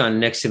 Keyshawn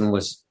Nixon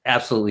was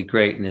absolutely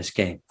great in this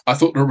game. I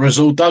thought that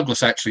Rasul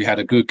Douglas actually had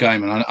a good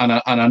game, and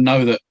I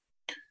know that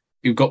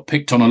you got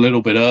picked on a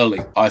little bit early.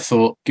 I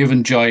thought,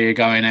 given Jair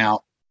going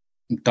out,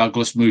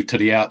 Douglas moved to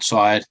the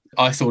outside.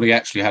 I thought he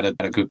actually had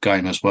a good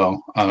game as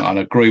well. I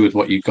agree with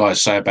what you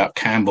guys say about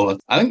Campbell.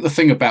 I think the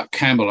thing about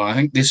Campbell, and I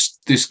think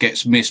this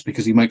gets missed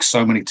because he makes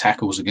so many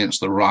tackles against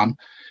the run,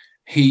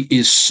 he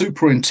is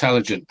super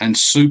intelligent and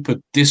super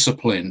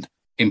disciplined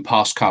in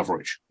pass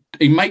coverage.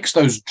 He makes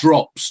those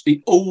drops.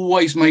 He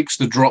always makes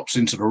the drops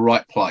into the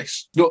right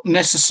place. Not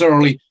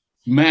necessarily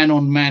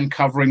man-on-man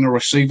covering the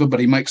receiver, but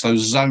he makes those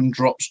zone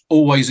drops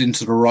always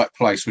into the right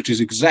place, which is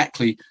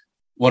exactly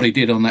what he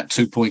did on that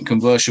 2-point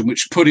conversion,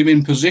 which put him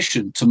in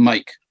position to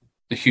make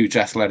the huge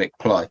athletic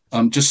play.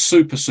 Just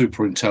super,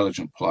 super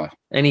intelligent player.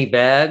 Any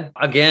bad?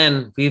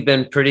 Again, we've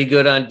been pretty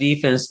good on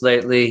defense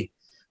lately.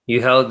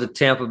 You held the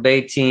Tampa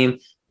Bay team,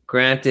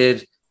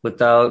 granted,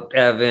 without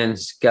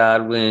Evans,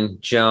 Godwin,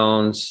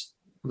 Jones.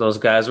 Those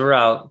guys were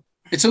out.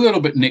 It's a little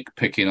bit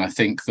nitpicking, I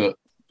think, that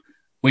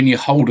when you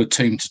hold a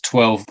team to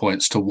 12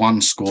 points to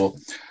one score,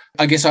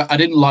 I guess I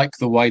didn't like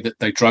the way that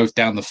they drove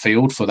down the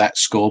field for that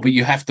score, but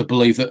you have to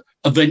believe that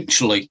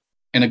eventually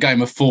in a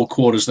game of 4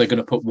 quarters, they're going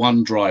to put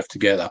one drive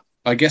together.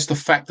 I guess the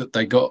fact that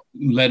they got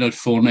Leonard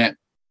Fournette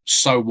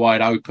so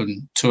wide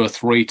open 2 or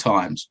 3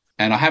 times,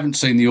 and I haven't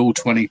seen the all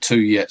 22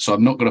 yet, so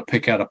I'm not going to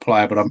pick out a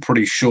player, but I'm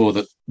pretty sure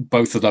that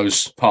both of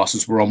those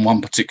passes were on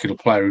one particular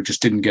player who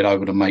just didn't get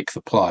over to make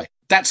the play.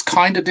 That's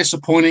kind of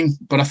disappointing,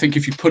 but I think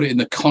if you put it in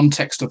the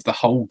context of the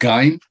whole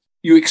game,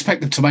 you expect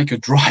them to make a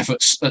drive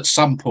at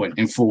some point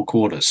in 4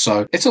 quarters.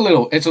 So it's a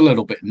little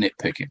bit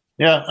nitpicking.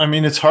 Yeah, I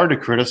mean, it's hard to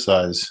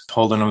criticize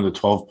holding them to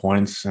 12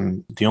 points,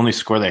 and the only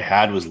score they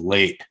had was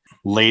late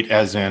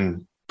as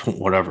in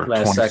whatever,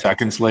 last 20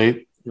 seconds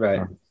late,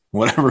 right?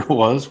 Whatever it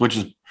was, which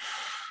is,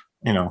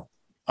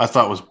 I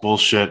thought was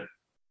bullshit.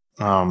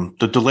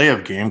 The delay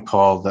of game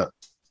call that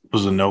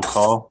was a no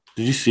call.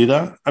 Did you see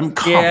that?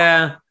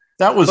 Yeah,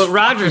 that was. But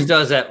Rodgers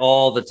does that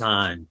all the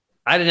time.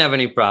 I didn't have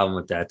any problem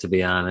with that, to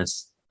be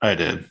honest. I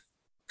did.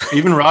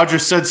 Even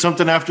Rodgers said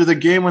something after the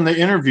game when they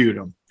interviewed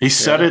him. He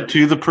said it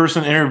to the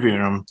person interviewing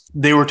him.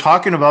 They were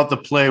talking about the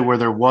play where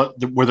there was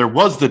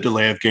the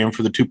delay of game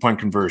for the 2-point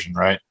conversion,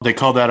 right? They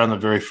called that on the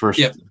very first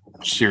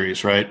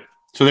series, right?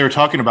 So they were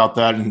talking about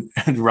that,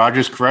 and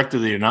Rodgers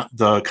corrected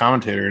the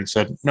commentator and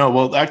said, "No,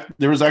 well,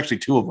 there was actually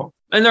 2 of them."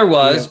 And there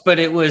was, but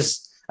it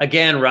was.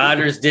 Again,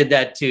 Rodgers did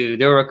that too.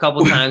 There were a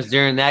couple times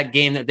during that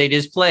game that they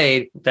just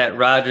played that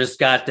Rodgers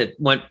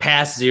went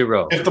past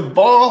 0. If the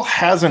ball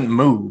hasn't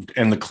moved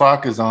and the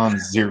clock is on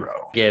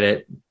 0. Get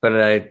it.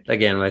 But I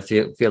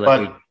feel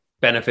like we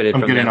benefited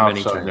from that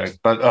many times.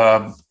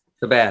 But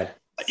the bad.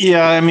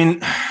 Yeah, I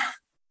mean,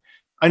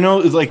 I know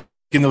like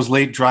in those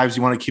late drives,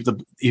 you want to keep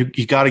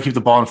you got to keep the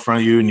ball in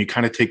front of you, and you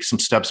kind of take some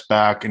steps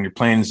back, and you're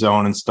playing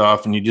zone and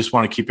stuff, and you just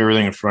want to keep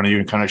everything in front of you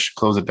and kind of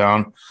close it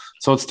down.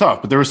 So it's tough,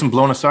 but there were some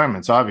blown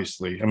assignments,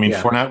 obviously. I mean,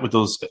 Fournette with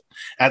those,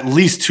 at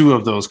least 2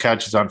 of those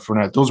catches on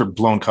Fournette, those are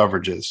blown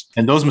coverages.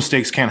 And those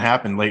mistakes can't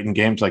happen late in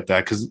games like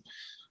that because,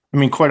 I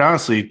mean, quite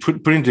honestly,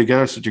 putting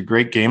together such a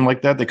great game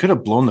like that, they could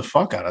have blown the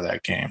fuck out of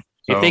that game.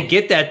 If they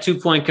get that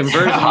 2-point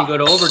conversion, you go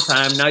to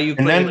overtime. Now you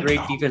play a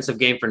great defensive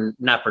game for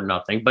not for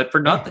nothing, but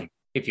for nothing.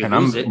 If you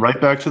lose it, right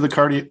back to the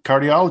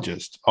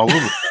cardiologist all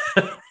over.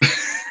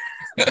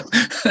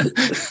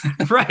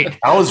 Right.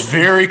 I was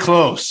very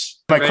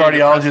close. My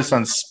cardiologist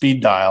on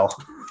speed dial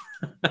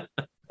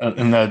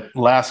in the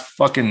last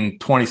fucking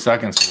 20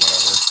 seconds or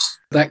whatever.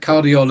 That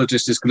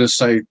cardiologist is going to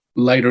say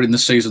later in the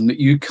season that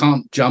you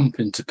can't jump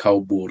into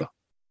cold water.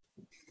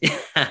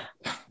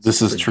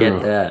 This is true.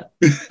 That.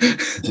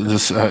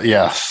 This,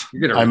 yes.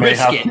 You're going to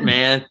risk it,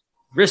 man.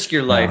 Risk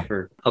your life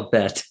for a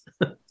bet.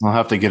 I'll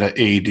have to get an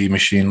AED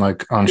machine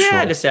like on shore.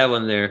 Yeah, just have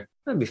one there.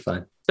 That'd be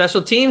fun.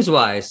 Special teams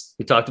wise,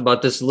 we talked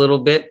about this a little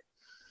bit.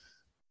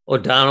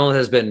 O'Donnell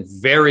has been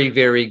very,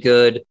 very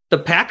good. The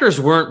Packers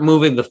weren't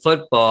moving the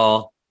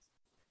football.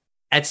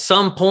 At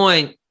some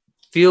point,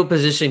 field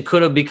position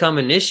could have become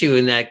an issue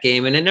in that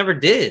game, and it never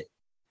did.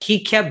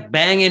 He kept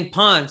banging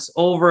punts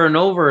over and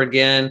over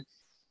again.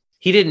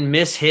 He didn't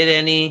hit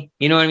any.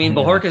 You know what I mean?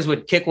 Bojorquez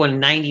would kick one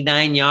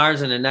 99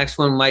 yards, and the next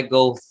one might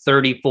go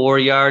 34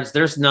 yards.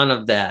 There's none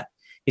of that.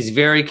 He's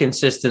very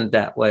consistent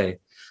that way.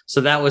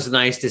 So that was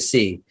nice to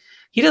see.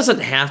 He doesn't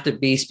have to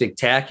be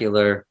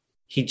spectacular.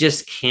 He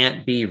just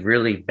can't be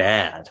really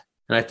bad.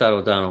 And I thought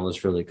O'Donnell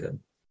was really good.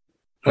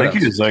 I think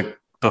he was like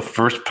the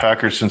first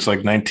Packer since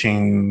like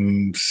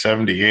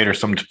 1978 or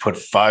something to put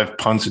 5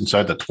 punts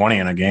inside the 20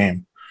 in a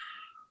game.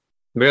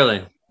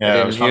 Really?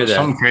 Yeah, it was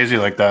something crazy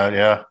like that.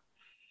 Yeah.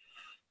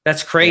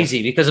 That's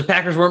crazy because the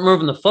Packers weren't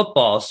moving the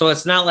football. So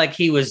it's not like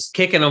he was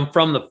kicking them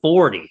from the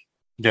 40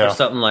 or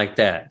something like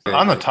that.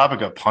 On the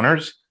topic of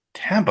punters,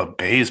 Tampa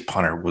Bay's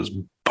punter was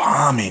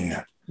bombing.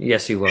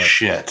 Yes, he was.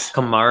 Shit.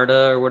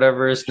 Camarda or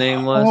whatever his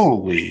name was.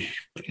 Holy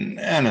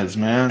bananas,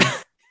 man.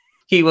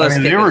 He was. I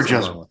mean, they were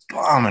just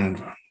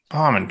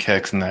bombing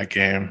kicks in that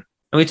game.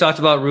 And we talked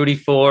about Rudy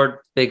Ford,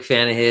 big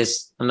fan of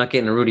his. I'm not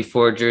getting a Rudy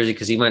Ford jersey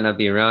because he might not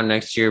be around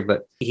next year,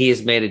 but he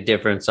has made a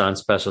difference on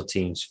special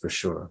teams for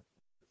sure.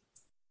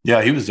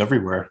 Yeah, he was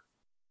everywhere.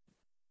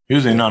 He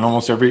was in on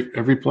almost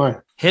every play.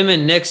 Him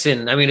and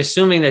Nixon, I mean,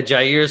 assuming that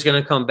Jair is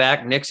going to come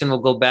back, Nixon will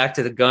go back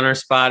to the gunner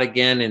spot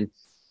again. And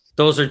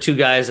those are two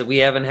guys that we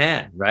haven't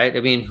had, right? I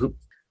mean,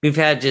 we've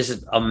had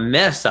just a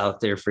mess out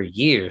there for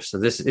years.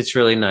 So it's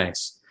really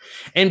nice.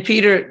 And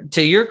Peter,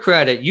 to your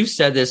credit, you've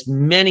said this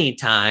many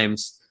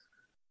times.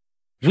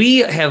 We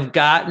have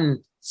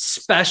gotten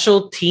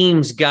special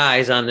teams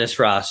guys on this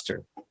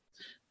roster.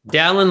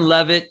 Dallin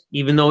Levitt,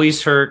 even though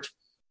he's hurt,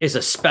 is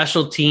a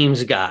special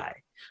teams guy.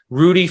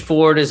 Rudy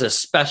Ford is a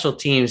special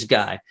teams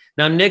guy.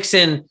 Now,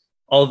 Nixon,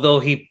 although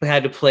he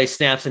had to play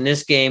snaps in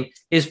this game,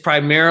 is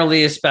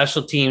primarily a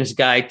special teams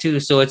guy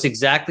too. So it's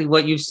exactly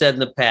what you've said in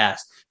the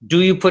past.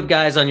 Do you put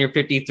guys on your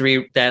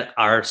 53 that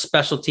are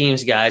special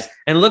teams guys?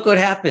 And look what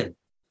happened.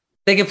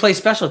 They can play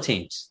special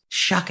teams.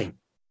 Shocking.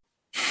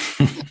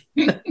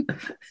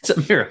 It's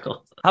a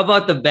miracle. How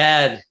about the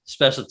bad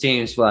special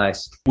teams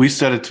wise? We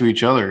said it to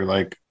each other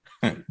like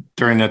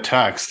during the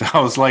text.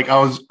 I was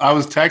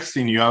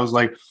texting you. I was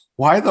like,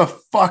 why the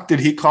fuck did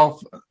he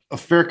call a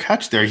fair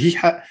catch there?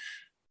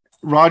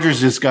 Rodgers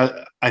just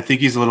I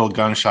think he's a little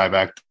gun shy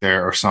back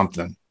there or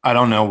something. I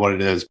don't know what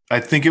it is. I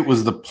think it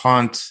was the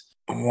punt.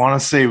 I want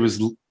to say it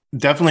was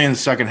definitely in the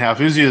second half.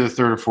 It was either the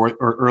third or fourth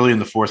or early in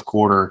the fourth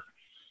quarter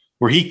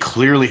where he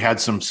clearly had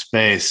some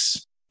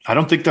space. I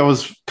don't think that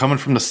was coming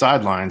from the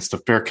sidelines to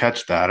fair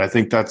catch that. I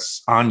think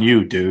that's on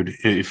you, dude.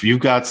 If you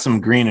got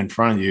some green in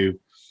front of you,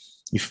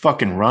 you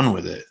fucking run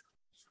with it.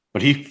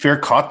 But he fair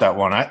caught that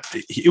one.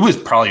 It was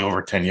probably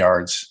over 10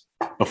 yards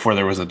before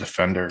there was a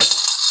defender.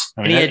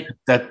 I mean,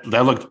 that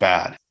looked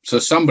bad. So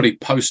somebody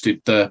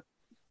posted that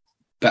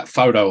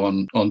photo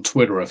on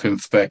Twitter of him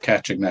fair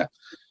catching that.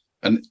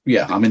 And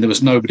yeah, I mean, there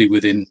was nobody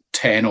within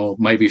 10 or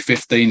maybe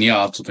 15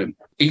 yards of him.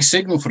 He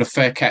signaled for the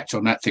fair catch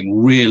on that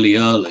thing really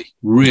early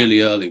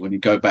when you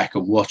go back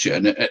and watch it.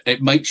 And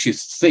it makes you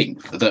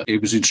think that he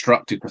was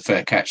instructed to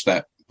fair catch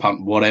that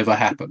punt, whatever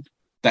happened.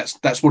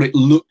 That's what it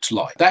looked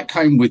like. That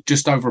came with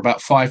just over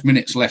about 5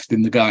 minutes left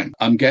in the game.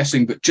 I'm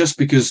guessing that just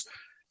because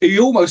he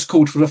almost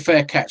called for the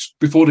fair catch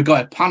before the guy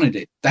had punted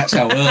it. That's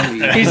how early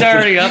he's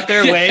already up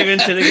there waving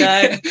to the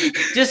guy.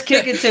 Just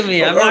kick it to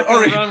me. I'm not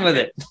going to run with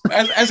it.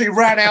 As he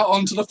ran out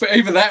onto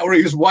either that or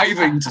he was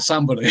waving to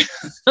somebody.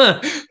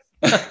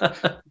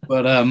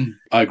 But I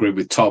agree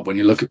with Todd when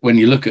you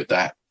look at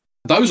that.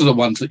 Those are the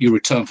ones that you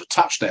return for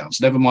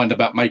touchdowns. Never mind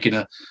about making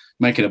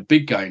a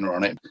big gainer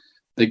on it.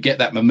 They get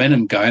that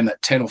momentum going,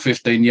 that 10 or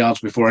 15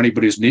 yards before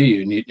anybody's near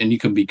you, and you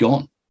can be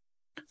gone.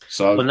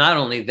 So, well, not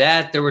only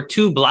that, there were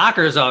two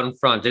blockers out in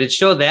front. Did it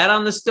show that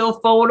on the still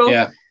photo?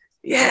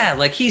 Yeah.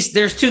 Like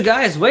there's two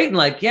guys waiting.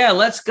 Like, yeah,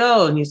 let's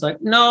go. And he's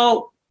like,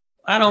 no,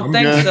 I don't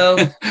think so.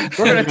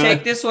 We're gonna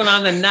take this one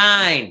on the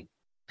 9,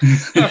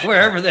 or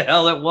wherever the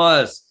hell it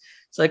was.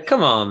 It's like,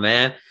 come on,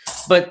 man.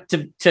 But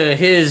to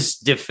his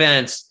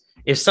defense,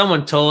 if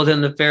someone told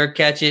him to fair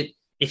catch it,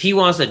 if he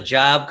wants a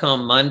job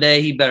come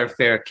Monday, he better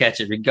fair catch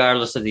it,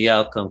 regardless of the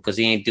outcome, because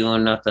he ain't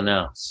doing nothing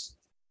else.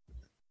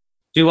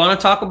 Do you want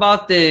to talk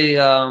about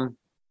the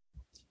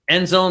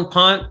end zone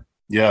punt?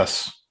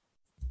 Yes.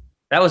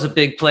 That was a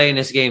big play in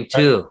this game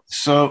too.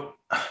 So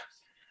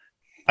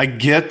I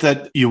get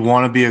that you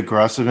want to be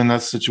aggressive in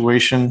that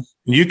situation.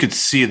 You could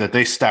see that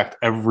they stacked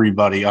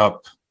everybody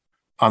up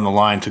on the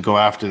line to go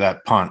after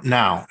that punt.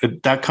 Now,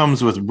 that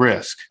comes with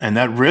risk, and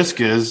that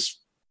risk is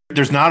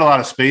there's not a lot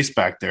of space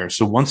back there.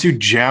 So once you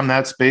jam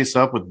that space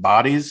up with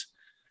bodies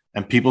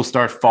and people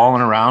start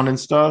falling around and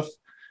stuff,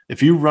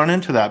 if you run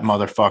into that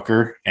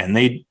motherfucker and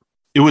it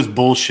was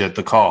bullshit,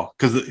 the call,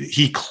 because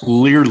he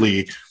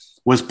clearly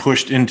was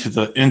pushed into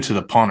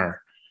the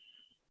punter.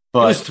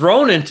 But he was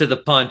thrown into the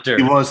punter.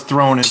 He was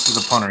thrown into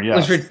the punter, yeah. It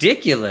was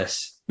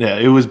ridiculous. Yeah,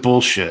 it was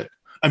bullshit.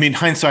 I mean,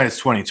 hindsight is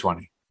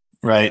 20/20,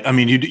 right? I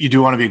mean, you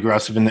do want to be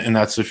aggressive in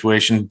that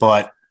situation,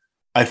 but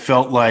I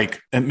felt like,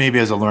 and maybe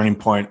as a learning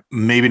point,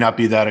 maybe not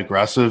be that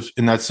aggressive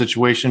in that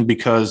situation,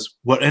 because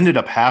what ended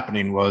up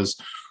happening was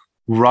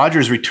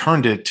Rodgers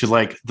returned it to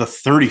like the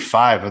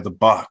 35 of the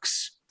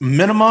Bucks.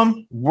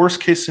 Minimum, worst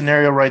case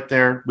scenario right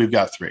there, we've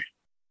got 3.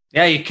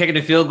 Yeah, you're kicking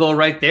a field goal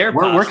right there.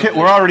 We're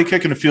already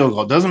kicking a field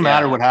goal. It doesn't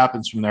matter what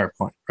happens from their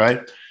point,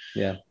 right?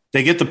 Yeah.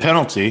 They get the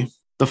penalty.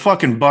 The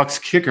fucking Bucks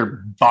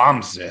kicker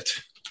bombs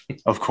it,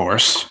 of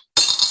course,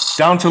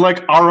 down to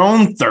like our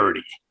own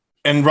 30.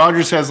 And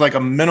Rodgers has like a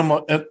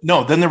minimal.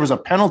 Then there was a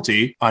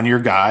penalty on your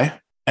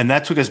guy. And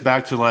that took us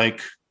back to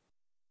like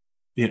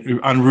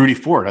on Rudy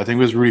Ford. I think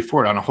it was Rudy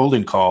Ford on a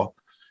holding call.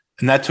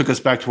 And that took us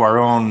back to our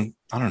own,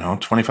 I don't know,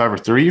 25 or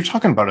 30. You're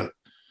talking about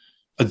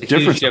a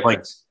difference of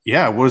like,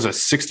 what was it,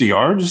 60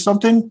 yards or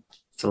something?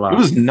 It's a lot. It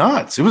was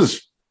nuts. It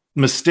was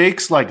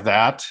mistakes like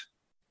that,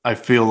 I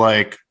feel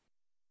like,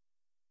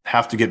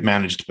 have to get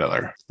managed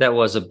better. That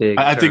was a big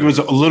I think it was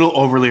a little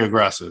overly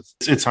aggressive.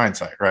 It's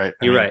hindsight, right?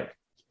 You're right.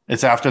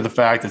 It's after the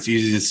fact. It's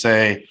easy to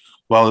say,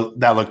 well,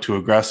 that looked too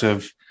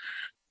aggressive.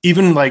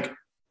 Even like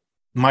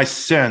my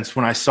sense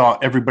when I saw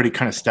everybody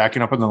kind of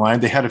stacking up on the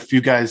line, they had a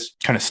few guys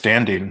kind of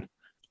standing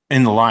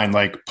in the line,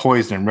 like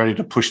poised and ready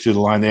to push through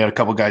the line. They had a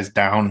couple guys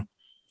down.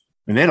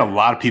 And they had a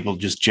lot of people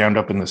just jammed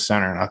up in the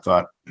center. And I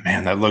thought,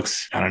 man, that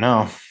looks, I don't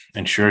know.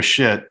 And sure as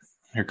shit,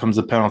 here comes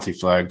the penalty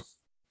flag.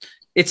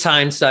 It's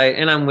hindsight,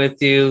 and I'm with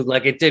you.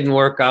 Like, it didn't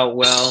work out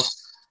well.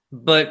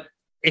 But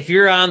if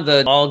you're on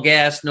the all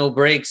gas, no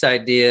brakes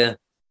idea,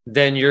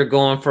 then you're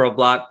going for a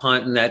block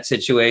punt in that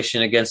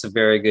situation against a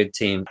very good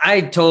team.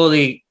 I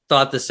totally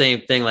thought the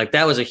same thing. Like,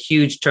 that was a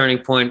huge turning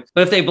point.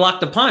 But if they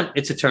block the punt,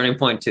 it's a turning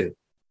point too.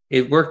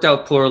 It worked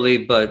out poorly,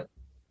 but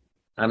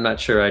I'm not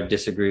sure I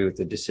disagree with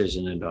the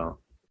decision at all.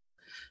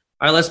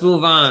 All right, let's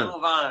move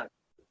on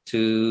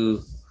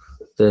to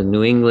the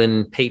New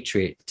England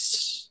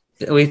Patriots.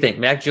 What do you think?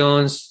 Mac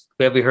Jones,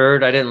 have we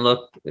heard? I didn't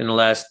look in the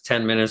last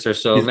 10 minutes or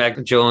so.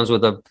 Mac Jones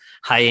with a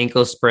high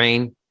ankle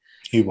sprain.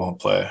 He won't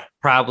play.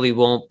 Probably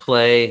won't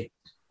play.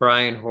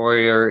 Brian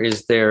Hoyer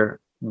is their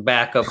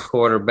backup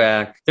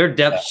quarterback. Their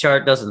depth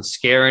chart doesn't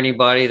scare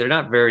anybody. They're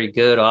not very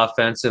good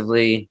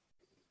offensively.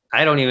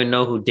 I don't even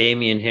know who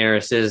Damian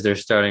Harris is, their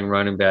starting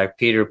running back.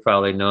 Peter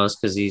probably knows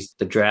because he's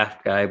the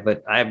draft guy,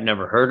 but I've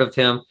never heard of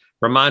him.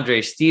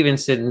 Ramondre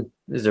Stevenson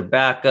is their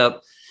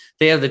backup.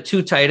 They have the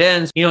 2 tight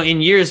ends. You know,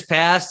 in years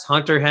past,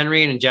 Hunter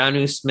Henry and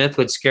Jonnu Smith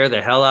would scare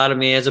the hell out of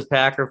me as a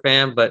Packer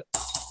fan, but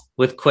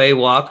with Quay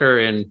Walker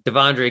and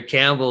Devondre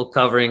Campbell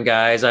covering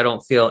guys, I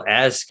don't feel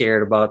as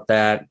scared about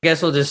that. I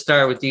guess we'll just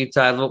start with you,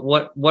 Ty.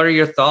 What are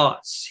your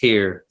thoughts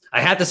here? I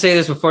have to say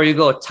this before you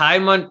go. Ty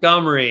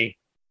Montgomery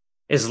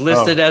is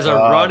listed as a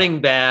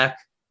running back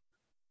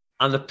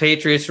on the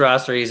Patriots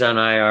roster. He's on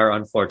IR,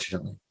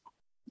 unfortunately.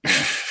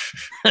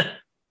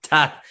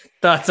 Todd,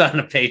 thoughts on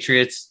the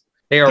Patriots?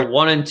 They are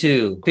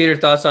 1-2. Peter,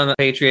 thoughts on the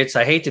Patriots?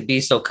 I hate to be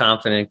so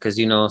confident because,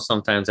 you know,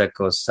 sometimes that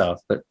goes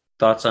south, but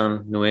thoughts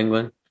on New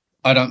England?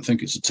 I don't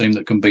think it's a team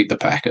that can beat the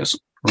Packers,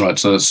 right?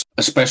 So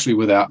especially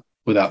without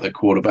their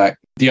quarterback.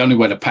 The only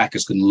way the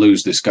Packers can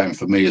lose this game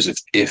for me is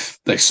if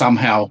they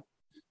somehow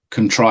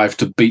contrive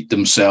to beat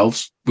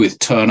themselves with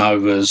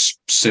turnovers,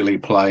 silly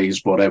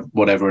plays,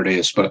 whatever it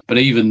is. But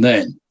even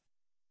then,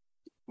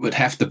 it would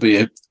have to be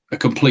a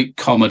complete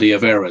comedy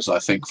of errors, I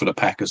think, for the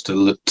Packers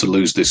to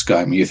lose this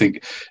game. You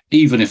think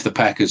even if the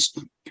Packers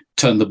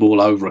turn the ball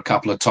over a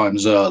couple of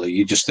times early,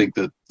 you just think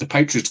that the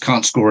Patriots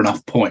can't score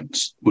enough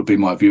points, would be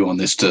my view on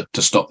this, to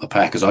stop the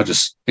Packers.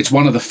 It's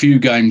one of the few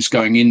games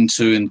going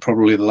into in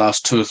probably the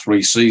last 2 or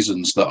 3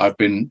 seasons that I've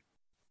been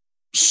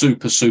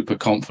super, super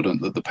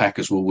confident that the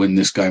Packers will win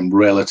this game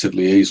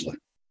relatively easily,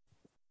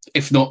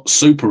 if not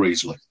super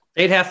easily.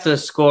 They'd have to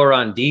score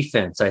on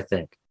defense, I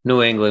think.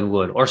 New England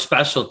would, or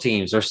special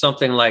teams or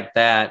something like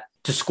that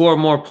to score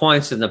more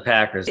points than the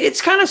Packers.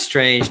 It's kind of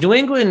strange. New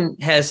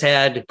England has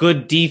had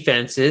good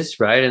defenses,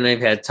 right? And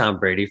they've had Tom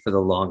Brady for the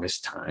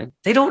longest time.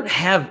 They don't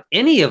have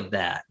any of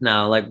that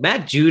now. Like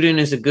Matt Judon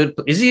is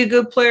he a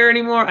good player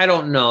anymore? I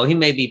don't know. He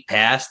may be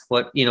past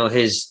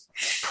his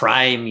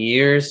prime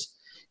years.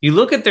 You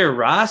look at their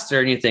roster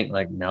and you think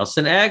like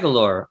Nelson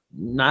Aguilar,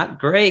 not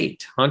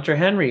great. Hunter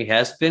Henry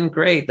has been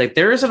great. Like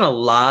there isn't a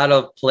lot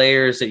of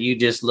players that you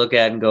just look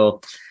at and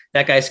go,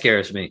 that guy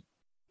scares me.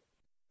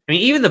 I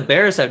mean, even the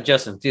Bears have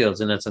Justin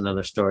Fields, and that's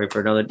another story for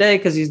another day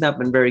because he's not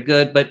been very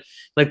good. But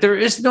like, there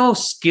is no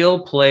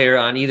skill player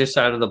on either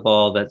side of the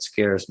ball that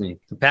scares me.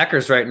 The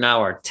Packers right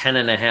now are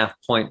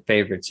 10.5-point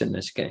favorites in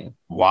this game.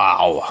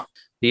 Wow.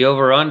 The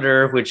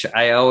over-under, which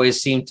I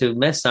always seem to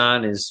miss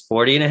on, is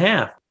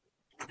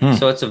 40.5.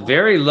 So it's a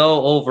very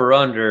low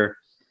over-under.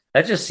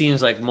 That just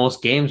seems like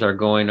most games are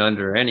going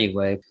under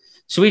anyway.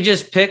 So we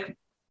just do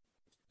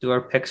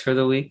our picks for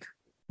the week,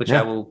 which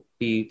I will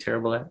be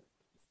terrible at.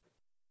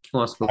 Who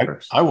wants to go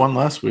first? I won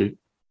last week.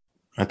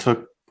 I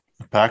took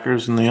the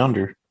Packers in the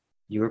under.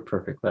 You were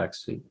perfect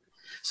last week.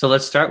 So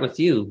let's start with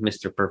you,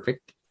 Mr.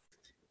 Perfect.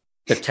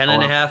 The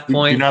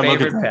 10.5-point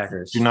favorite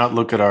Packers. Do not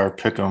look at our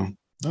pick 'em.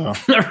 Oh.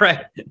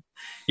 Right.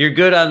 You're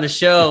good on the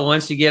show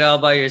once you get all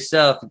by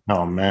yourself.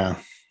 Oh, man.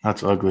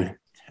 That's ugly.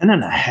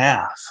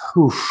 10.5.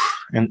 Oof.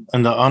 And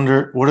the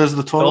under, what is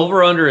the total? The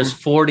over-under is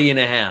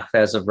 40.5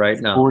 as of right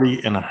now.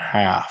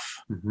 40.5.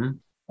 Mm-hmm.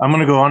 I'm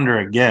going to go under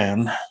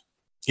again.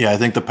 Yeah, I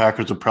think the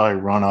Packers will probably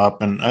run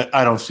up, and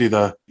I don't see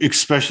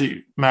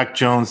especially Mac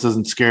Jones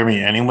doesn't scare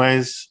me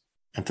anyways.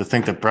 And to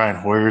think that Brian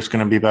Hoyer is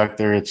going to be back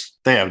there,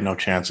 they have no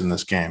chance in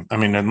this game. I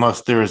mean,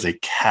 unless there is a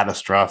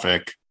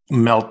catastrophic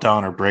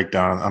meltdown or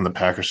breakdown on the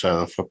Packers side of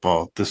the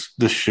football, this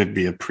should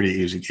be a pretty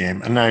easy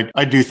game. And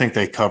I do think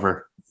they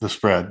cover the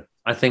spread.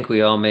 I think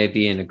we all may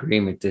be in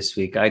agreement this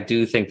week. I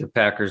do think the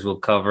Packers will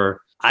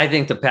cover. I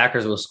think the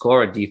Packers will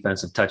score a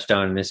defensive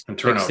touchdown in this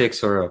pick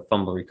six or a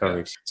fumble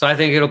recovery. So I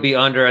think it'll be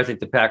under. I think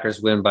the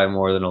Packers win by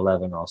more than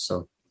 11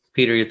 also.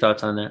 Peter, your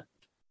thoughts on that?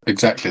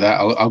 Exactly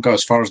that. I'll go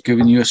as far as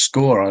giving you a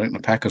score. I think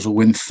the Packers will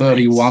win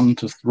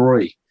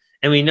 31-3.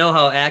 And we know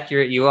how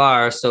accurate you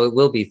are, so it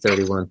will be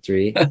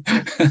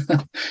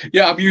 31-3.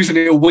 Yeah, I'm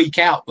usually a week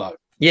out, though.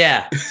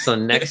 Yeah. So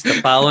the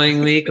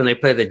following week, when they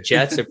play the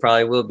Jets, it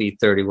probably will be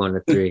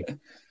 31-3.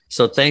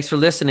 So thanks for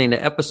listening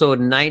to episode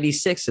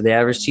 96 of the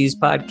Average Cheese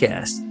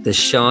Podcast, the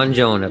Sean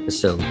Jones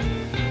episode.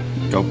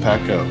 Go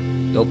Pack Go.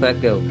 Go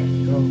Pack Go.